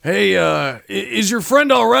 bastard! Hey, is your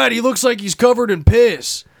friend all right? He looks like he's covered in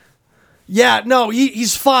piss. Yeah, no,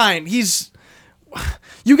 he's fine.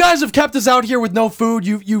 You guys have kept us out here with no food.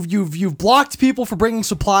 You've blocked people for bringing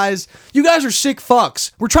supplies. You guys are sick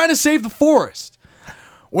fucks. We're trying to save the forest.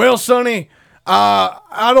 Well, Sonny,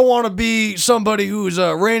 I don't want to be somebody who's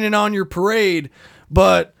raining on your parade,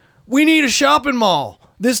 but we need a shopping mall.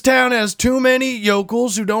 This town has too many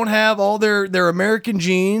yokels who don't have all their American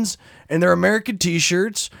jeans and their American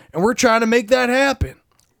t-shirts, and we're trying to make that happen.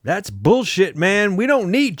 That's bullshit, man. We don't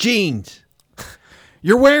need jeans.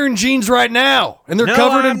 You're wearing jeans right now, and they're No,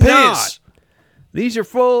 covered in I'm piss. not. These are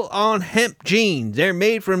full-on hemp jeans. They're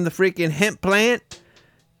made from the freaking hemp plant.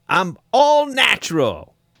 I'm all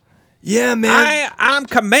natural. Yeah, man. I'm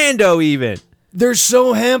commando even. They're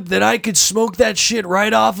so hemp that I could smoke that shit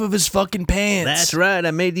right off of his fucking pants. That's right.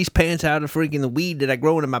 I made these pants out of freaking the weed that I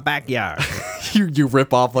grow in my backyard. You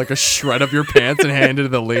rip off like a shred of your pants and hand it to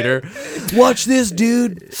the leader. Watch this,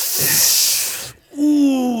 dude.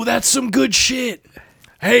 Ooh, that's some good shit.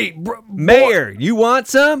 Hey, Mayor, you want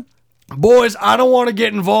some? Boys, I don't want to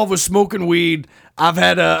get involved with smoking weed. I've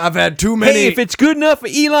had too many. Hey, if it's good enough for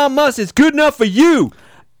Elon Musk, it's good enough for you.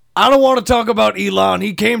 I don't want to talk about Elon.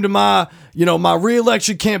 He came to my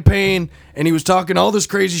re-election campaign, and he was talking all this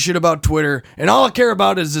crazy shit about Twitter, and all I care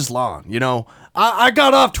about is this lawn. I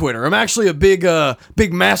got off Twitter. I'm actually a big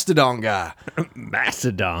Mastodon guy.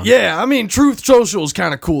 Mastodon? Yeah, I mean, Truth Social is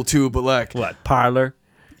kind of cool too, but like... What, Parler?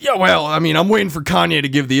 Yeah, well, I mean, I'm waiting for Kanye to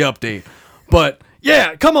give the update. But,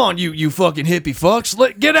 yeah, come on, you fucking hippie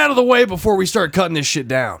fucks. Get out of the way before we start cutting this shit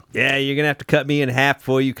down. Yeah, you're going to have to cut me in half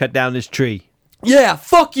before you cut down this tree. Yeah,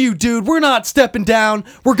 fuck you, dude. We're not stepping down.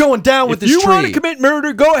 We're going down with this tree. If you want to commit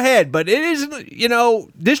murder, go ahead. But it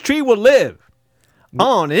isn't, this tree will live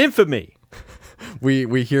on infamy.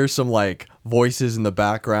 We hear some, like, voices in the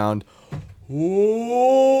background. Whoa.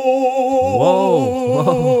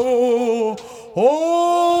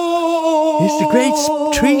 Oh, it's the great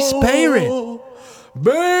tree spirit.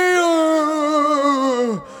 Mayor,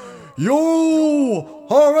 you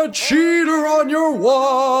are a cheater on your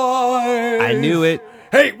wife. I knew it.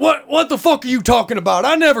 Hey, what the fuck are you talking about?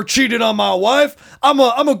 I never cheated on my wife. I'm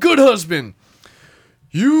a good husband.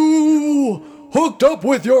 You hooked up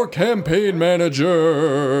with your campaign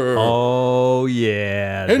manager. Oh,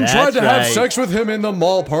 yeah. And tried to have sex with him in the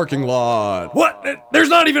mall parking lot. What? There's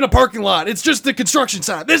not even a parking lot. It's just the construction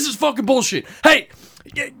site. This is fucking bullshit. Hey,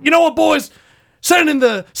 you know what, boys? Send in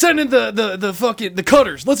the fucking the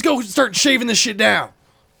cutters. Let's go start shaving this shit down.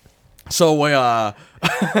 So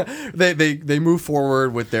they move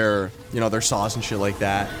forward with their saws and shit like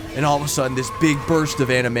that, and all of a sudden this big burst of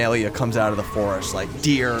animalia comes out of the forest, like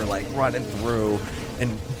deer like running through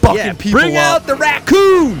and bucking people bring up. out the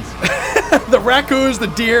raccoons. The raccoons, the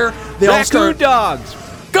deer, they Raccoon all start dogs.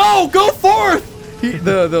 Go forth.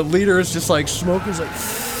 The leader is just like smoking. He's like,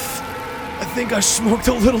 I think I smoked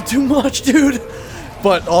a little too much, dude.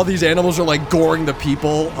 But all these animals are like goring the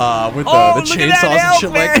people with the chainsaws and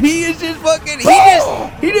shit man. like. He is just fucking.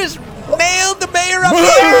 He just nailed the mayor up the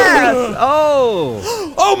ass.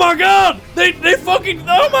 Oh my god! They fucking.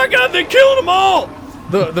 Oh my god! They killed them all.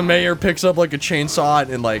 The mayor picks up like a chainsaw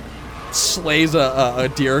and like slays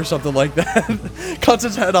a deer or something like that. Cuts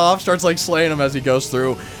his head off. Starts like slaying him as he goes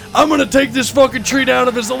through. I'm gonna take this fucking tree down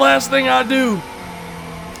if it's the last thing I do.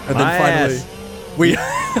 And then finally. We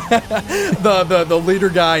the leader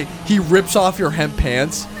guy, he rips off your hemp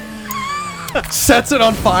pants, sets it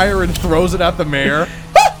on fire and throws it at the mayor. On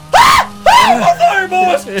fire,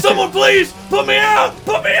 boys! Someone please put me out!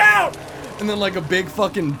 Put me out! And then like a big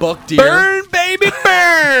fucking buck deer. Burn, baby,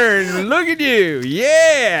 burn! Look at you,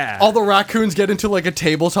 yeah! All the raccoons get into like a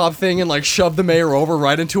tabletop thing and like shove the mayor over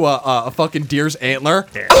right into a fucking deer's antler.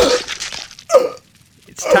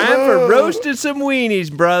 It's time for roasting some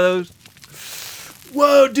weenies, brothers.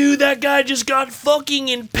 Whoa, dude, that guy just got fucking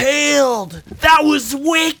impaled. That was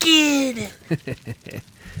wicked.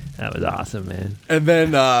 That was awesome, man. And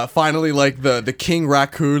then finally, like the king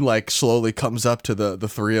raccoon, like slowly comes up to the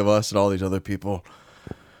three of us and all these other people.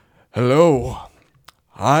 Hello,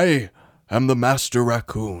 I am the Master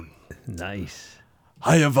Raccoon. Nice.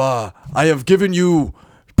 I have given you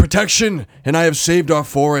protection and I have saved our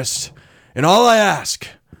forest. And all I ask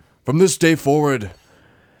from this day forward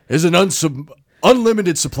is an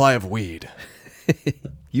unlimited supply of weed.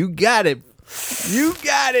 You got it. You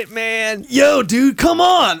got it, man. Yo, dude, come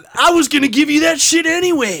on. I was going to give you that shit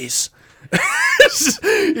anyways.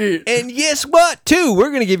 And guess what, too? We're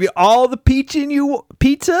going to give you all the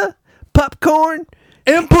pizza, popcorn,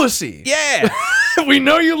 and pussy. Yeah. We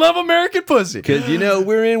know you love American pussy. Because,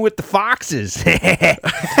 we're in with the foxes.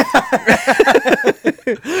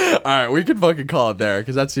 All right, we can fucking call it there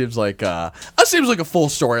because that seems like a full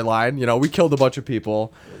storyline. We killed a bunch of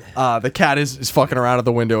people. The cat is fucking around at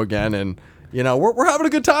the window again, and we're having a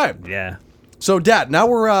good time. Yeah. So, Dad, now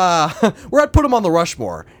we're at Put 'em on the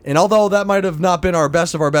Rushmore, and although that might have not been our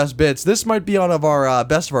best of our best bits, this might be on our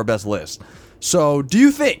best of our best list. So, do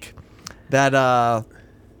you think that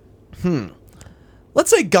let's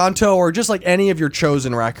say Gonto or just like any of your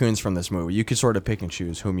chosen raccoons from this movie, you could sort of pick and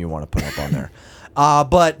choose whom you want to put up on there.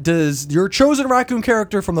 But does your chosen raccoon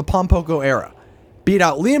character from the Pompoko era beat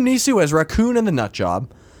out Liam Neeson as Raccoon in The Nut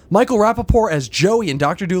Job, Michael Rappaport as Joey in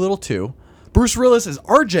Dr. Dolittle 2, Bruce Willis as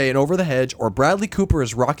RJ in Over the Hedge, or Bradley Cooper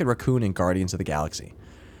as Rocket Raccoon in Guardians of the Galaxy?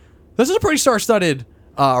 This is a pretty star-studded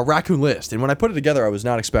raccoon list, and when I put it together, I was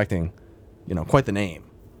not expecting, quite the name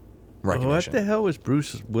recognition. What the hell was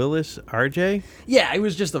Bruce Willis, RJ? Yeah, he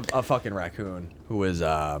was just a fucking raccoon who was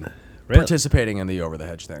participating in the Over the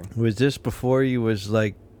Hedge thing. Was this before he was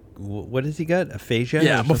like, what has he got? Aphasia?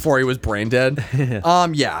 Yeah, before he was brain dead.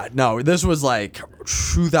 No, this was like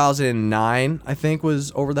 2009, I think,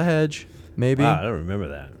 was Over the Hedge, maybe. Wow, I don't remember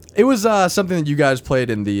that. It was something that you guys played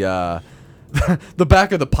in the the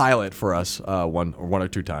back of the pilot for us one or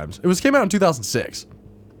two times. Came out in 2006,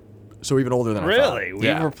 so even older than I thought. Really?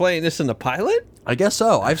 We were playing this in the pilot? I guess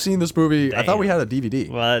so. I've seen this movie. Damn. I thought we had a DVD.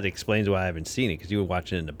 Well, that explains why I haven't seen it, because you were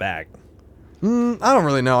watching it in the back. I don't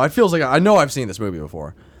really know. It feels like I know I've seen this movie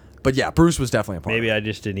before. But yeah, Bruce was definitely a part Maybe of it. I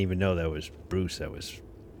just didn't even know that was Bruce that was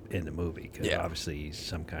in the movie, because obviously he's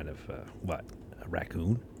some kind of, a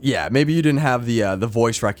raccoon? Yeah, maybe you didn't have the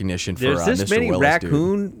voice recognition for There's this Mr. many Willis,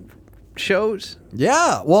 raccoon dude. shows?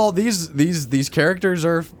 Yeah, well, these characters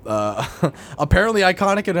are apparently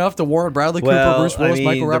iconic enough to warrant Bradley Cooper, Bruce Willis,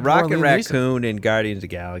 Michael Rappaport, the Rocket and Liam Neeson. Raccoon in Guardians of the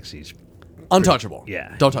Galaxy's Untouchable.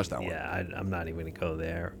 Yeah. Don't touch that one. Yeah, I'm not even going to go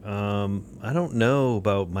there. I don't know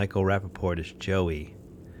about Michael Rappaport as Joey.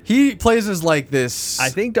 He plays as like this... I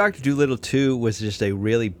think Dr. Dolittle 2 was just a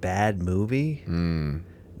really bad movie.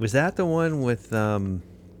 Was that the one with...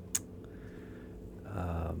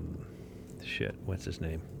 shit, what's his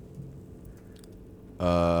name?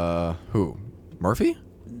 Who? Murphy?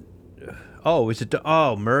 Oh, was it...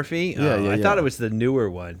 Murphy? Yeah, I thought it was the newer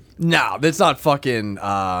one. No, that's not fucking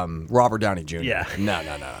Robert Downey Jr. Yeah. No.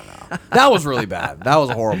 That was really bad. That was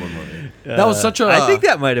a horrible movie. That was such a... I think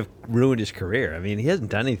that might have ruined his career. I mean, he hasn't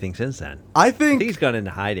done anything since then. I I think think he's gone into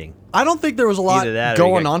hiding. I don't think there was a lot Either that or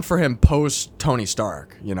going he got- on for him post Tony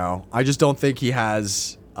Stark, I just don't think he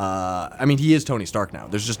has... I mean, he is Tony Stark now.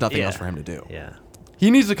 There's just nothing else for him to do. Yeah. He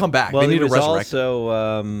needs to come back. Well, They he need was to resurrect him.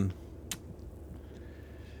 also...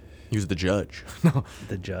 He was the judge. No,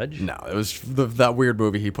 the judge? no, it was that weird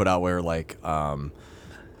movie he put out where like,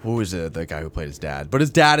 who was it? The guy who played his dad. But his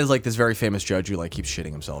dad is like this very famous judge who like keeps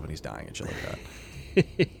shitting himself and he's dying and shit like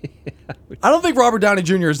that. I don't think Robert Downey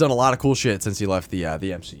Jr. has done a lot of cool shit since he left the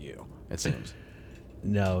MCU. It seems.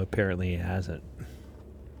 No, apparently he hasn't.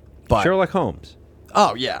 But Sherlock Holmes.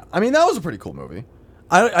 oh yeah, I mean that was a pretty cool movie.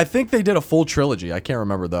 I think they did a full trilogy. I can't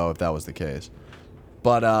remember though if that was the case.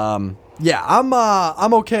 But yeah,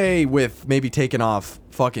 I'm okay with maybe taking off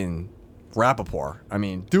fucking Rappaport. I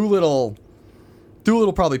mean, Doolittle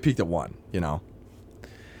probably peaked at 1,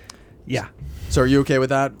 Yeah. So are you okay with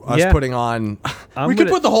that? Us Yeah. putting on... we could gonna-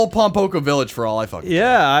 put the whole Pompoko Village for all I fucking care.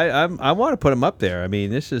 Yeah, I want to put him up there. I mean,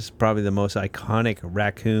 this is probably the most iconic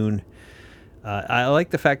raccoon. I like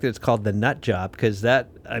the fact that it's called The Nut Job, because that,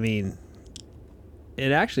 I mean,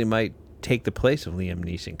 it actually might take the place of Liam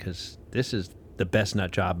Neeson, because this is the best nut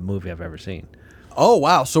job movie I've ever seen. Oh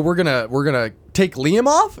wow! So we're gonna take Liam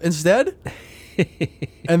off instead,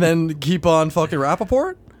 and then keep on fucking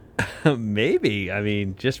Rappaport. Maybe. I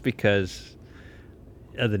mean, just because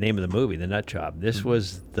of the name of the movie, The Nut Job. This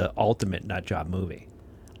was the ultimate nut job movie.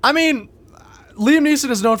 I mean, Liam Neeson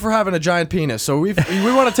is known for having a giant penis, so we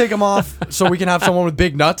want to take him off so we can have someone with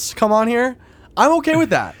big nuts come on here. I'm okay with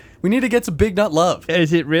that. We need to get some big nut love.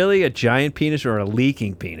 Is it really a giant penis or a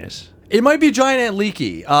leaking penis? It might be giant and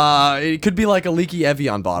leaky. It could be like a leaky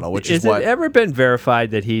Evian bottle, which is Has what. it ever been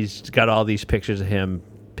verified that he's got all these pictures of him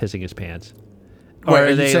pissing his pants? Wait, Or are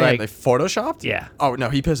you they saying like? they photoshopped? Yeah. Oh no,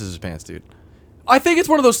 he pisses his pants, dude. I think it's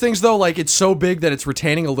one of those things though, like it's so big that it's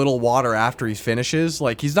retaining a little water after he finishes.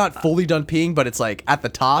 Like he's not fully done peeing, but it's like at the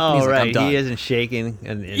top. and Oh he's like, I'm right, done. he isn't shaking.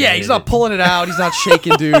 And Yeah, he's not pulling it out. He's not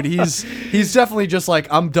shaking, dude. He's definitely just like,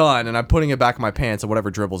 I'm done, and I'm putting it back in my pants, and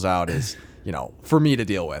whatever dribbles out is, for me to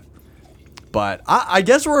deal with. But I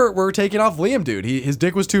guess we're taking off Liam, dude. His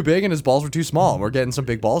dick was too big and his balls were too small, and we're getting some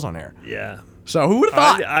big balls on here. Yeah. So who would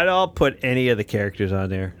have thought? I'll put any of the characters on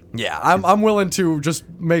there. Yeah, I'm willing to just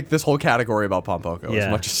make this whole category about Pompoko as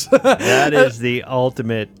much as That is the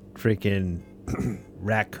ultimate freaking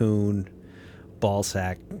raccoon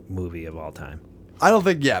ballsack movie of all time. I don't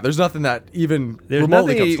think. Yeah, there's nothing that even There's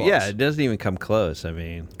remotely nothing. comes close. Yeah, it doesn't even come close. I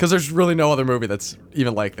mean, because there's really no other movie that's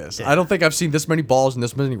even like this. I don't think I've seen this many balls and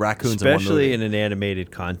this many raccoons in one especially movie. in an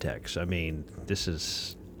animated context. I mean, this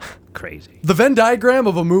is crazy. The Venn diagram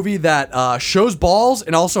of a movie that shows balls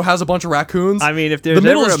and also has a bunch of raccoons. I mean, if there's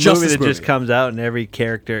middle ever a is just movie this that just movie. comes out and every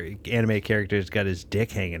animated character's got his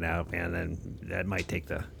dick hanging out, man, then that might take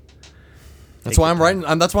the That's why I'm writing.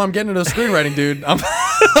 That's why I'm getting into screenwriting, dude.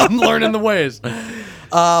 I'm learning the ways.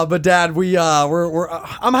 But Dad,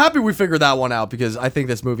 I'm happy we figured that one out because I think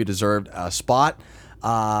this movie deserved a spot.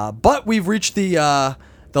 But we've reached the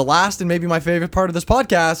last and maybe my favorite part of this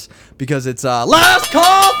podcast because it's last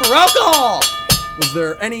call for alcohol. Was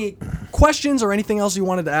there any questions or anything else you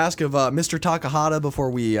wanted to ask of Mr. Takahata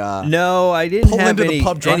before we? No, I didn't pull have into the any,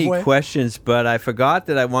 pub driveway? any questions, but I forgot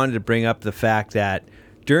that I wanted to bring up the fact that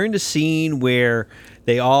during the scene where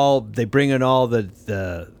they bring in all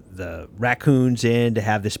the raccoons in to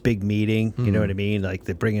have this big meeting, you know what I mean? Like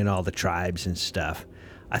they bring in all the tribes and stuff.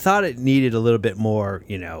 I thought it needed a little bit more,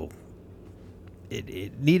 it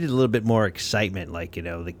needed a little bit more excitement, like,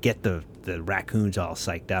 to get the raccoons all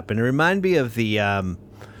psyched up. And it reminded me of the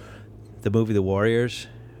movie The Warriors.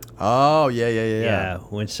 Oh, yeah.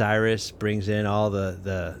 When Cyrus brings in all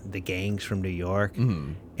the gangs from New York,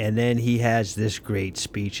 and then he has this great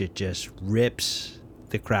speech. It just rips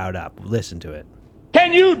the crowd up. Listen to it.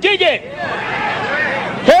 Can you dig it?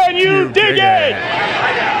 Can you dig it?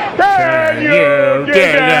 Can you dig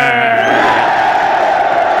it?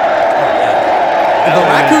 If the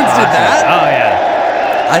raccoons did that, Oh,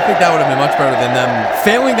 yeah. I think that would have been much better than them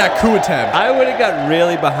failing that coup attempt. I would have got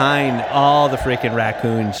really behind all the freaking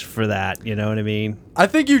raccoons for that. You know what I mean? I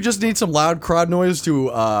think you just need some loud crowd noise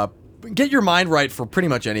to get your mind right for pretty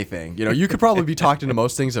much anything. You could probably be talked into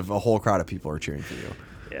most things if a whole crowd of people are cheering for you.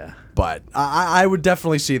 Yeah. But I would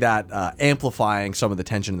definitely see that amplifying some of the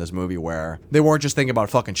tension in this movie where they weren't just thinking about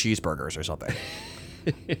fucking cheeseburgers or something.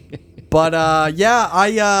 But I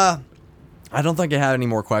don't think I had any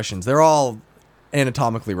more questions. They're all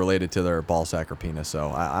anatomically related to their ball sack or penis,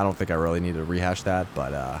 so I don't think I really need to rehash that.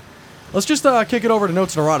 But let's just kick it over to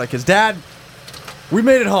Notes and Errata, because Dad, we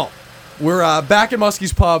made it home. We're back at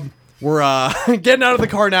Muskie's Pub. We're getting out of the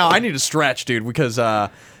car now. I need to stretch, dude, because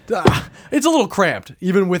it's a little cramped,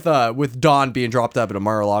 even with Dawn being dropped up at a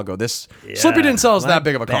Mar-a-Lago. This Slippy didn't sell us that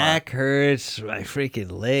big of a car. My back hurts. My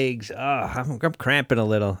freaking legs. Oh, I'm cramping a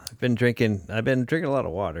little. I've been drinking a lot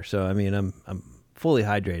of water, so I mean, I'm fully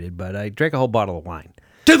hydrated, but I drank a whole bottle of wine.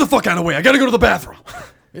 Get the fuck out of the way. I gotta go to the bathroom.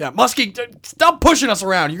 Yeah, Muskie, stop pushing us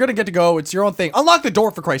around. You're gonna get to go. It's your own thing. Unlock the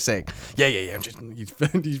door, for Christ's sake. Yeah. I'm just he's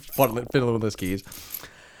fiddling with his keys.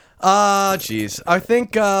 Jeez. I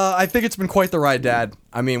think it's been quite the ride, Dad.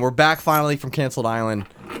 I mean, we're back finally from Canceled Island.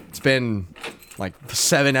 It's been like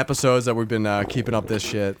 7 episodes that we've been keeping up this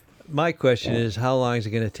shit. My question is, how long is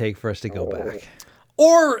it going to take for us to go back?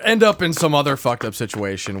 Or end up in some other fucked up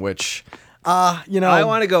situation, which, I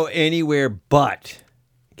want to go anywhere but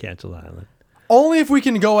Canceled Island. Only if we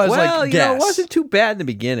can go as guests. It wasn't too bad in the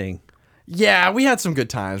beginning. Yeah, we had some good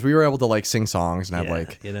times. We were able to sing songs and have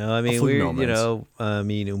Ubuntu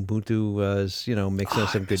was, mixing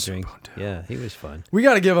us some good drinks. Yeah, he was fun. We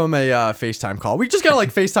got to give him a FaceTime call. We just got to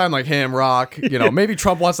FaceTime him, Rock. Maybe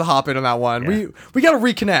Trump wants to hop in on that one. Yeah. We got to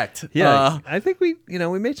reconnect. Yeah, I think we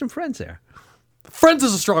made some friends there. Friends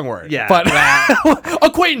is a strong word. Yeah. But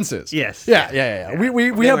acquaintances. Yes. Yeah.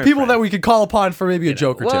 We have people that we could call upon for maybe a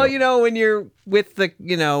joke or two. Well, when you're with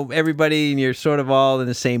everybody and you're sort of all in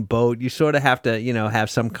the same boat, you sort of have to, have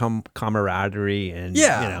some camaraderie and,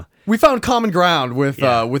 We found common ground with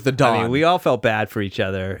the Don. I mean, we all felt bad for each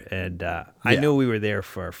other, and I knew we were there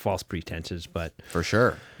for false pretenses, but... For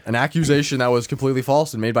sure. An accusation that was completely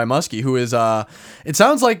false and made by Muskie, who is, it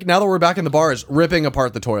sounds like, now that we're back in the bars, ripping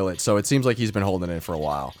apart the toilet. So it seems like he's been holding it for a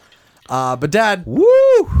while. But Dad... Woo!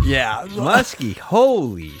 Yeah. Muskie,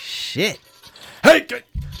 holy shit. Hey,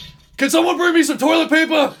 can someone bring me some toilet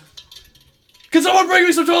paper? Can someone bring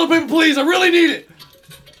me some toilet paper, please? I really need it.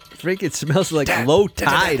 Freaking smells like low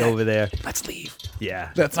tide over there. Let's leave. Yeah.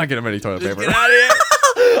 Let's not get him any toilet paper. Get out of here.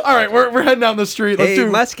 All right, we're heading down the street. Let's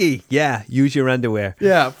Muskie. Yeah, use your underwear.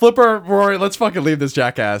 Yeah, Flipper, Rory, let's fucking leave this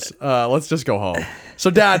jackass. Let's just go home. So,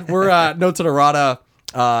 Dad, we're at Notes and Errata,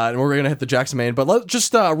 and we're going to hit the Jackson Maine. But let's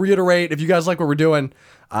just reiterate, if you guys like what we're doing,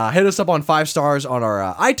 hit us up on 5 stars on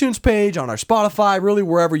our iTunes page, on our Spotify, really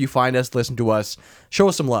wherever you find us, listen to us. Show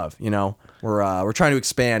us some love, We're trying to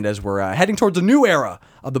expand as we're heading towards a new era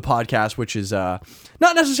of the podcast, which is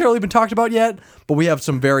not necessarily been talked about yet, but we have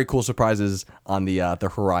some very cool surprises on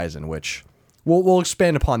the horizon, which we'll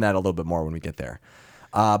expand upon that a little bit more when we get there.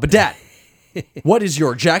 But Dad, what is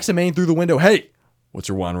your Jackson Maine through the window? Hey, what's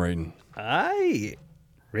your wine rating? I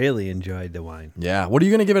really enjoyed the wine. Yeah, what are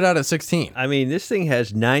you going to give it out of 16? I mean, this thing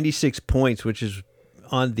has 96 points, which is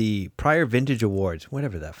on the prior vintage awards,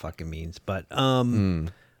 whatever that fucking means. But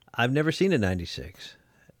I've never seen a 96.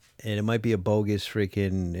 And it might be a bogus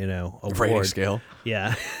freaking, award. Rating scale.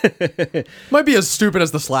 Yeah. Might be as stupid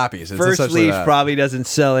as the Slappies. It's First essentially Leaf that. probably doesn't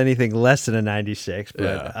sell anything less than a 96.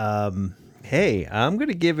 But Okay, I'm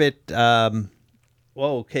gonna give it.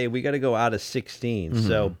 Okay, we got to go out of 16.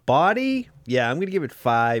 So body, I'm gonna give it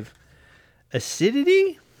 5.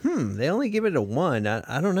 Acidity, they only give it a 1.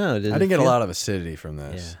 I don't know. I didn't get a lot of acidity from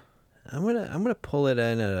this. Yeah. I'm gonna pull it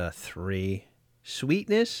in at a 3.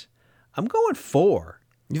 Sweetness, I'm going 4.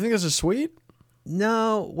 You think this is sweet?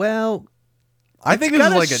 No, well, I think it's this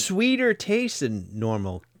got is like a sweeter taste than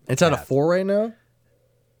normal. It's at a 4 right now.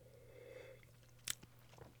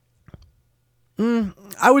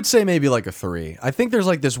 I would say maybe like a 3. I think there's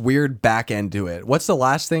like this weird back end to it. What's the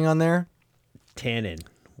last thing on there? Tannin,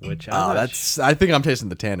 which I think I'm tasting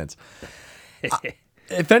the tannins.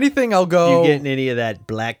 If anything, I'll go. You getting any of that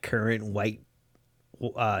black currant, white,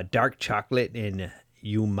 dark chocolate, and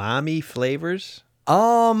umami flavors?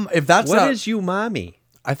 If that's what is umami?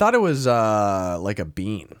 I thought it was like a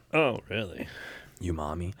bean. Oh, really?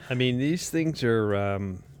 Umami. I mean, these things are.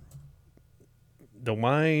 The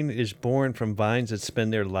wine is born from vines that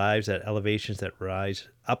spend their lives at elevations that rise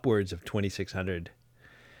upwards of 2,600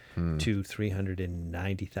 to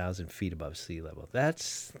 390,000 feet above sea level.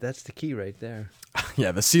 That's the key right there.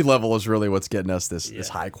 Yeah, the sea level is really what's getting us this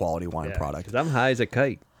high quality wine product. 'Cause I'm high as a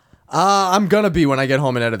kite. I'm gonna be when I get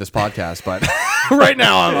home and edit this podcast, but right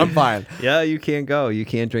now I'm fine. Yeah, you can't go. You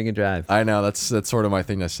can't drink and drive. I know that's sort of my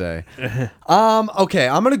thing to say. Okay,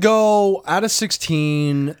 I'm gonna go out of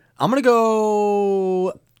 16. I'm gonna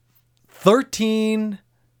go 13.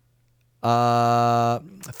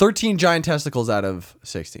 13 giant testicles out of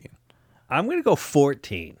 16. I'm gonna go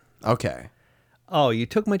 14. Okay. Oh, you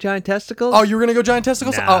took my giant testicles? Oh, you were gonna go giant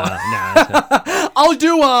testicles? I'll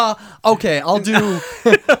do. Okay, I'll do.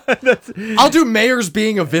 I'll do mayors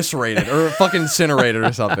being eviscerated or fucking incinerated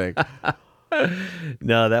or something.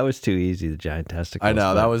 No, that was too easy. The giant testicles. I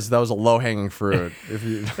know that was a low hanging fruit. If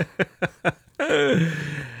you.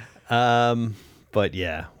 But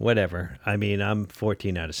yeah, whatever. I mean, I'm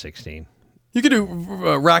 14 out of 16. You could do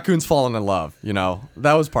raccoons falling in love. You know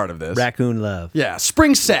that was part of this. Raccoon love. Yeah,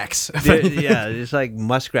 spring sex. Yeah, it's like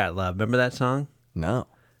muskrat love. Remember that song? No.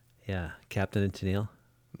 Yeah, Captain and Tennille.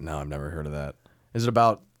 No, I've never heard of that. Is it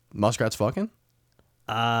about muskrats fucking?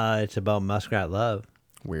 It's about muskrat love.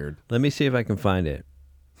 Weird. Let me see if I can find it.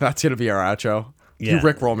 That's gonna be our outro. Yeah. You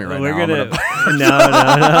Rickroll me right We're now.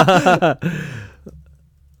 No.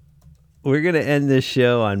 We're gonna end this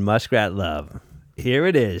show on muskrat love. Here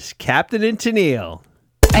it is, Captain and Tennille.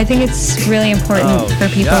 I think it's really important for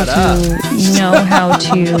people to know how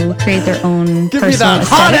to create their own Give me personal that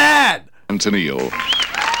hot aesthetic. ad. Tennille.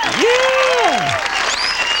 Yeah!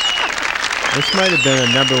 This might have been a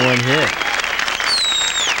 #1 hit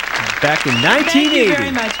back in 1980. Thank you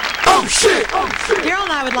very much. Oh shit! Carol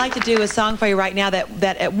and I would like to do a song for you right now that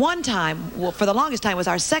at one time, well, for the longest time, was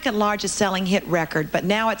our second largest selling hit record, but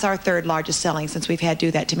now it's our third largest selling since we've had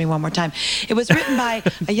Do That to Me One More Time. It was written by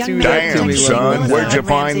a young man. Damn, son, where'd you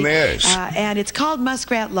find this? And it's called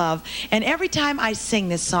Muskrat Love. And every time I sing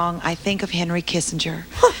this song, I think of Henry Kissinger.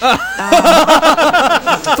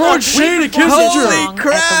 Throwing shade at Kissinger. Holy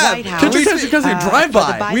crap! Kissinger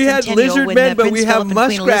drive-by. We had lizard men, but we have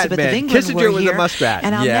muskrat men. Kissinger was a muskrat.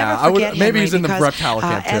 And I'll Yeah, never forget maybe Henry he's in the because, reptile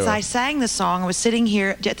camp, as too. I sang the song, I was sitting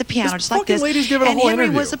here at the piano just like fucking this, lady's giving a and whole Henry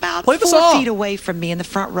interview. was about Play the 4 song. feet away from me in the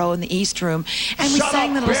front row in the East Room, and we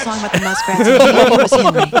sang the little song about the muskrats, and Henry was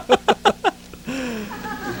Henry.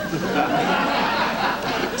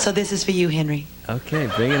 So this is for you, Henry. Okay,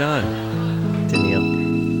 bring it on, Tennille.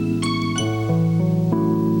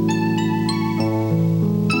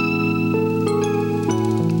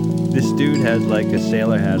 This dude has like a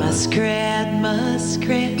sailor hat on. Muskrat,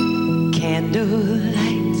 muskrat,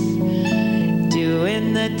 candlelights,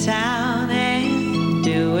 doing the town and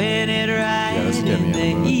doing it right that's Demi in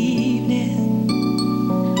the Moore. evening.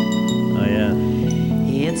 Oh yeah.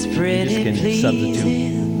 It's You pretty just can substitute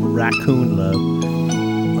pleasing. raccoon love.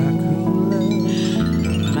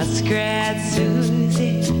 Muskrat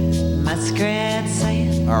Susie, muskrat Sam.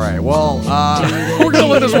 All right. Well, we're gonna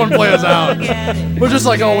let this one play us out. But just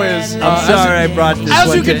like always, I'm sorry I brought this. as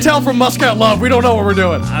one you can to- tell from Muskrat Love, we don't know what we're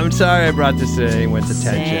doing. I'm sorry I brought this to anyone's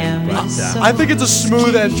attention. But, I think it's a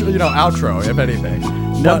smooth outro, if anything.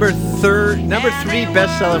 number 3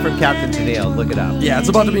 bestseller from Captain Tennille. Look it up. Yeah, it's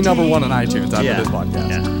about to be #1 on iTunes after Yeah. this podcast.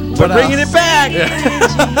 Yeah. We're bringing it back.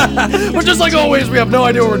 But just like always, we have no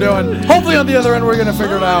idea what we're doing. Hopefully on the other end, we're gonna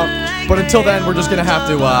figure it out. But until then, we're just gonna have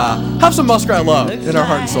to have some muskrat love in our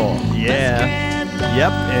heart and soul. Yeah.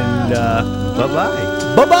 Yep. And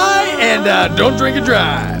bye-bye. Bye-bye, and don't drink and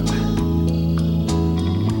drive.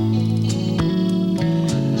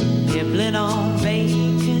 Nibbling on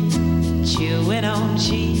bacon, chewing on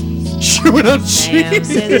cheese. Chewing on Sam cheese.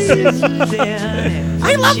 says it's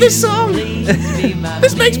I love this song.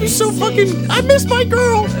 This makes me so fucking. I miss my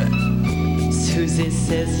girl. Susie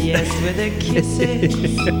says yes with her kisses.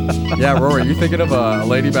 Yeah, Rory, you thinking of a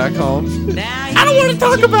lady back home? I don't want to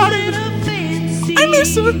talk about it. I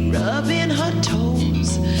miss her. Rubbing her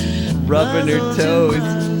toes. Rubbing her toes.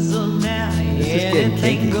 This is getting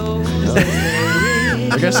kinky.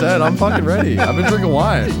 Like I said, I'm fucking ready. I've been drinking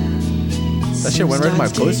wine. That shit went right in my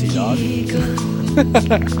pussy, dog.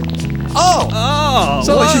 Oh!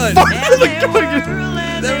 So like she farted like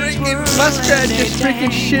The freaking muskrat just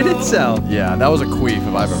freaking shit itself. Yeah, that was a queef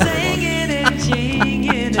if I've ever heard one.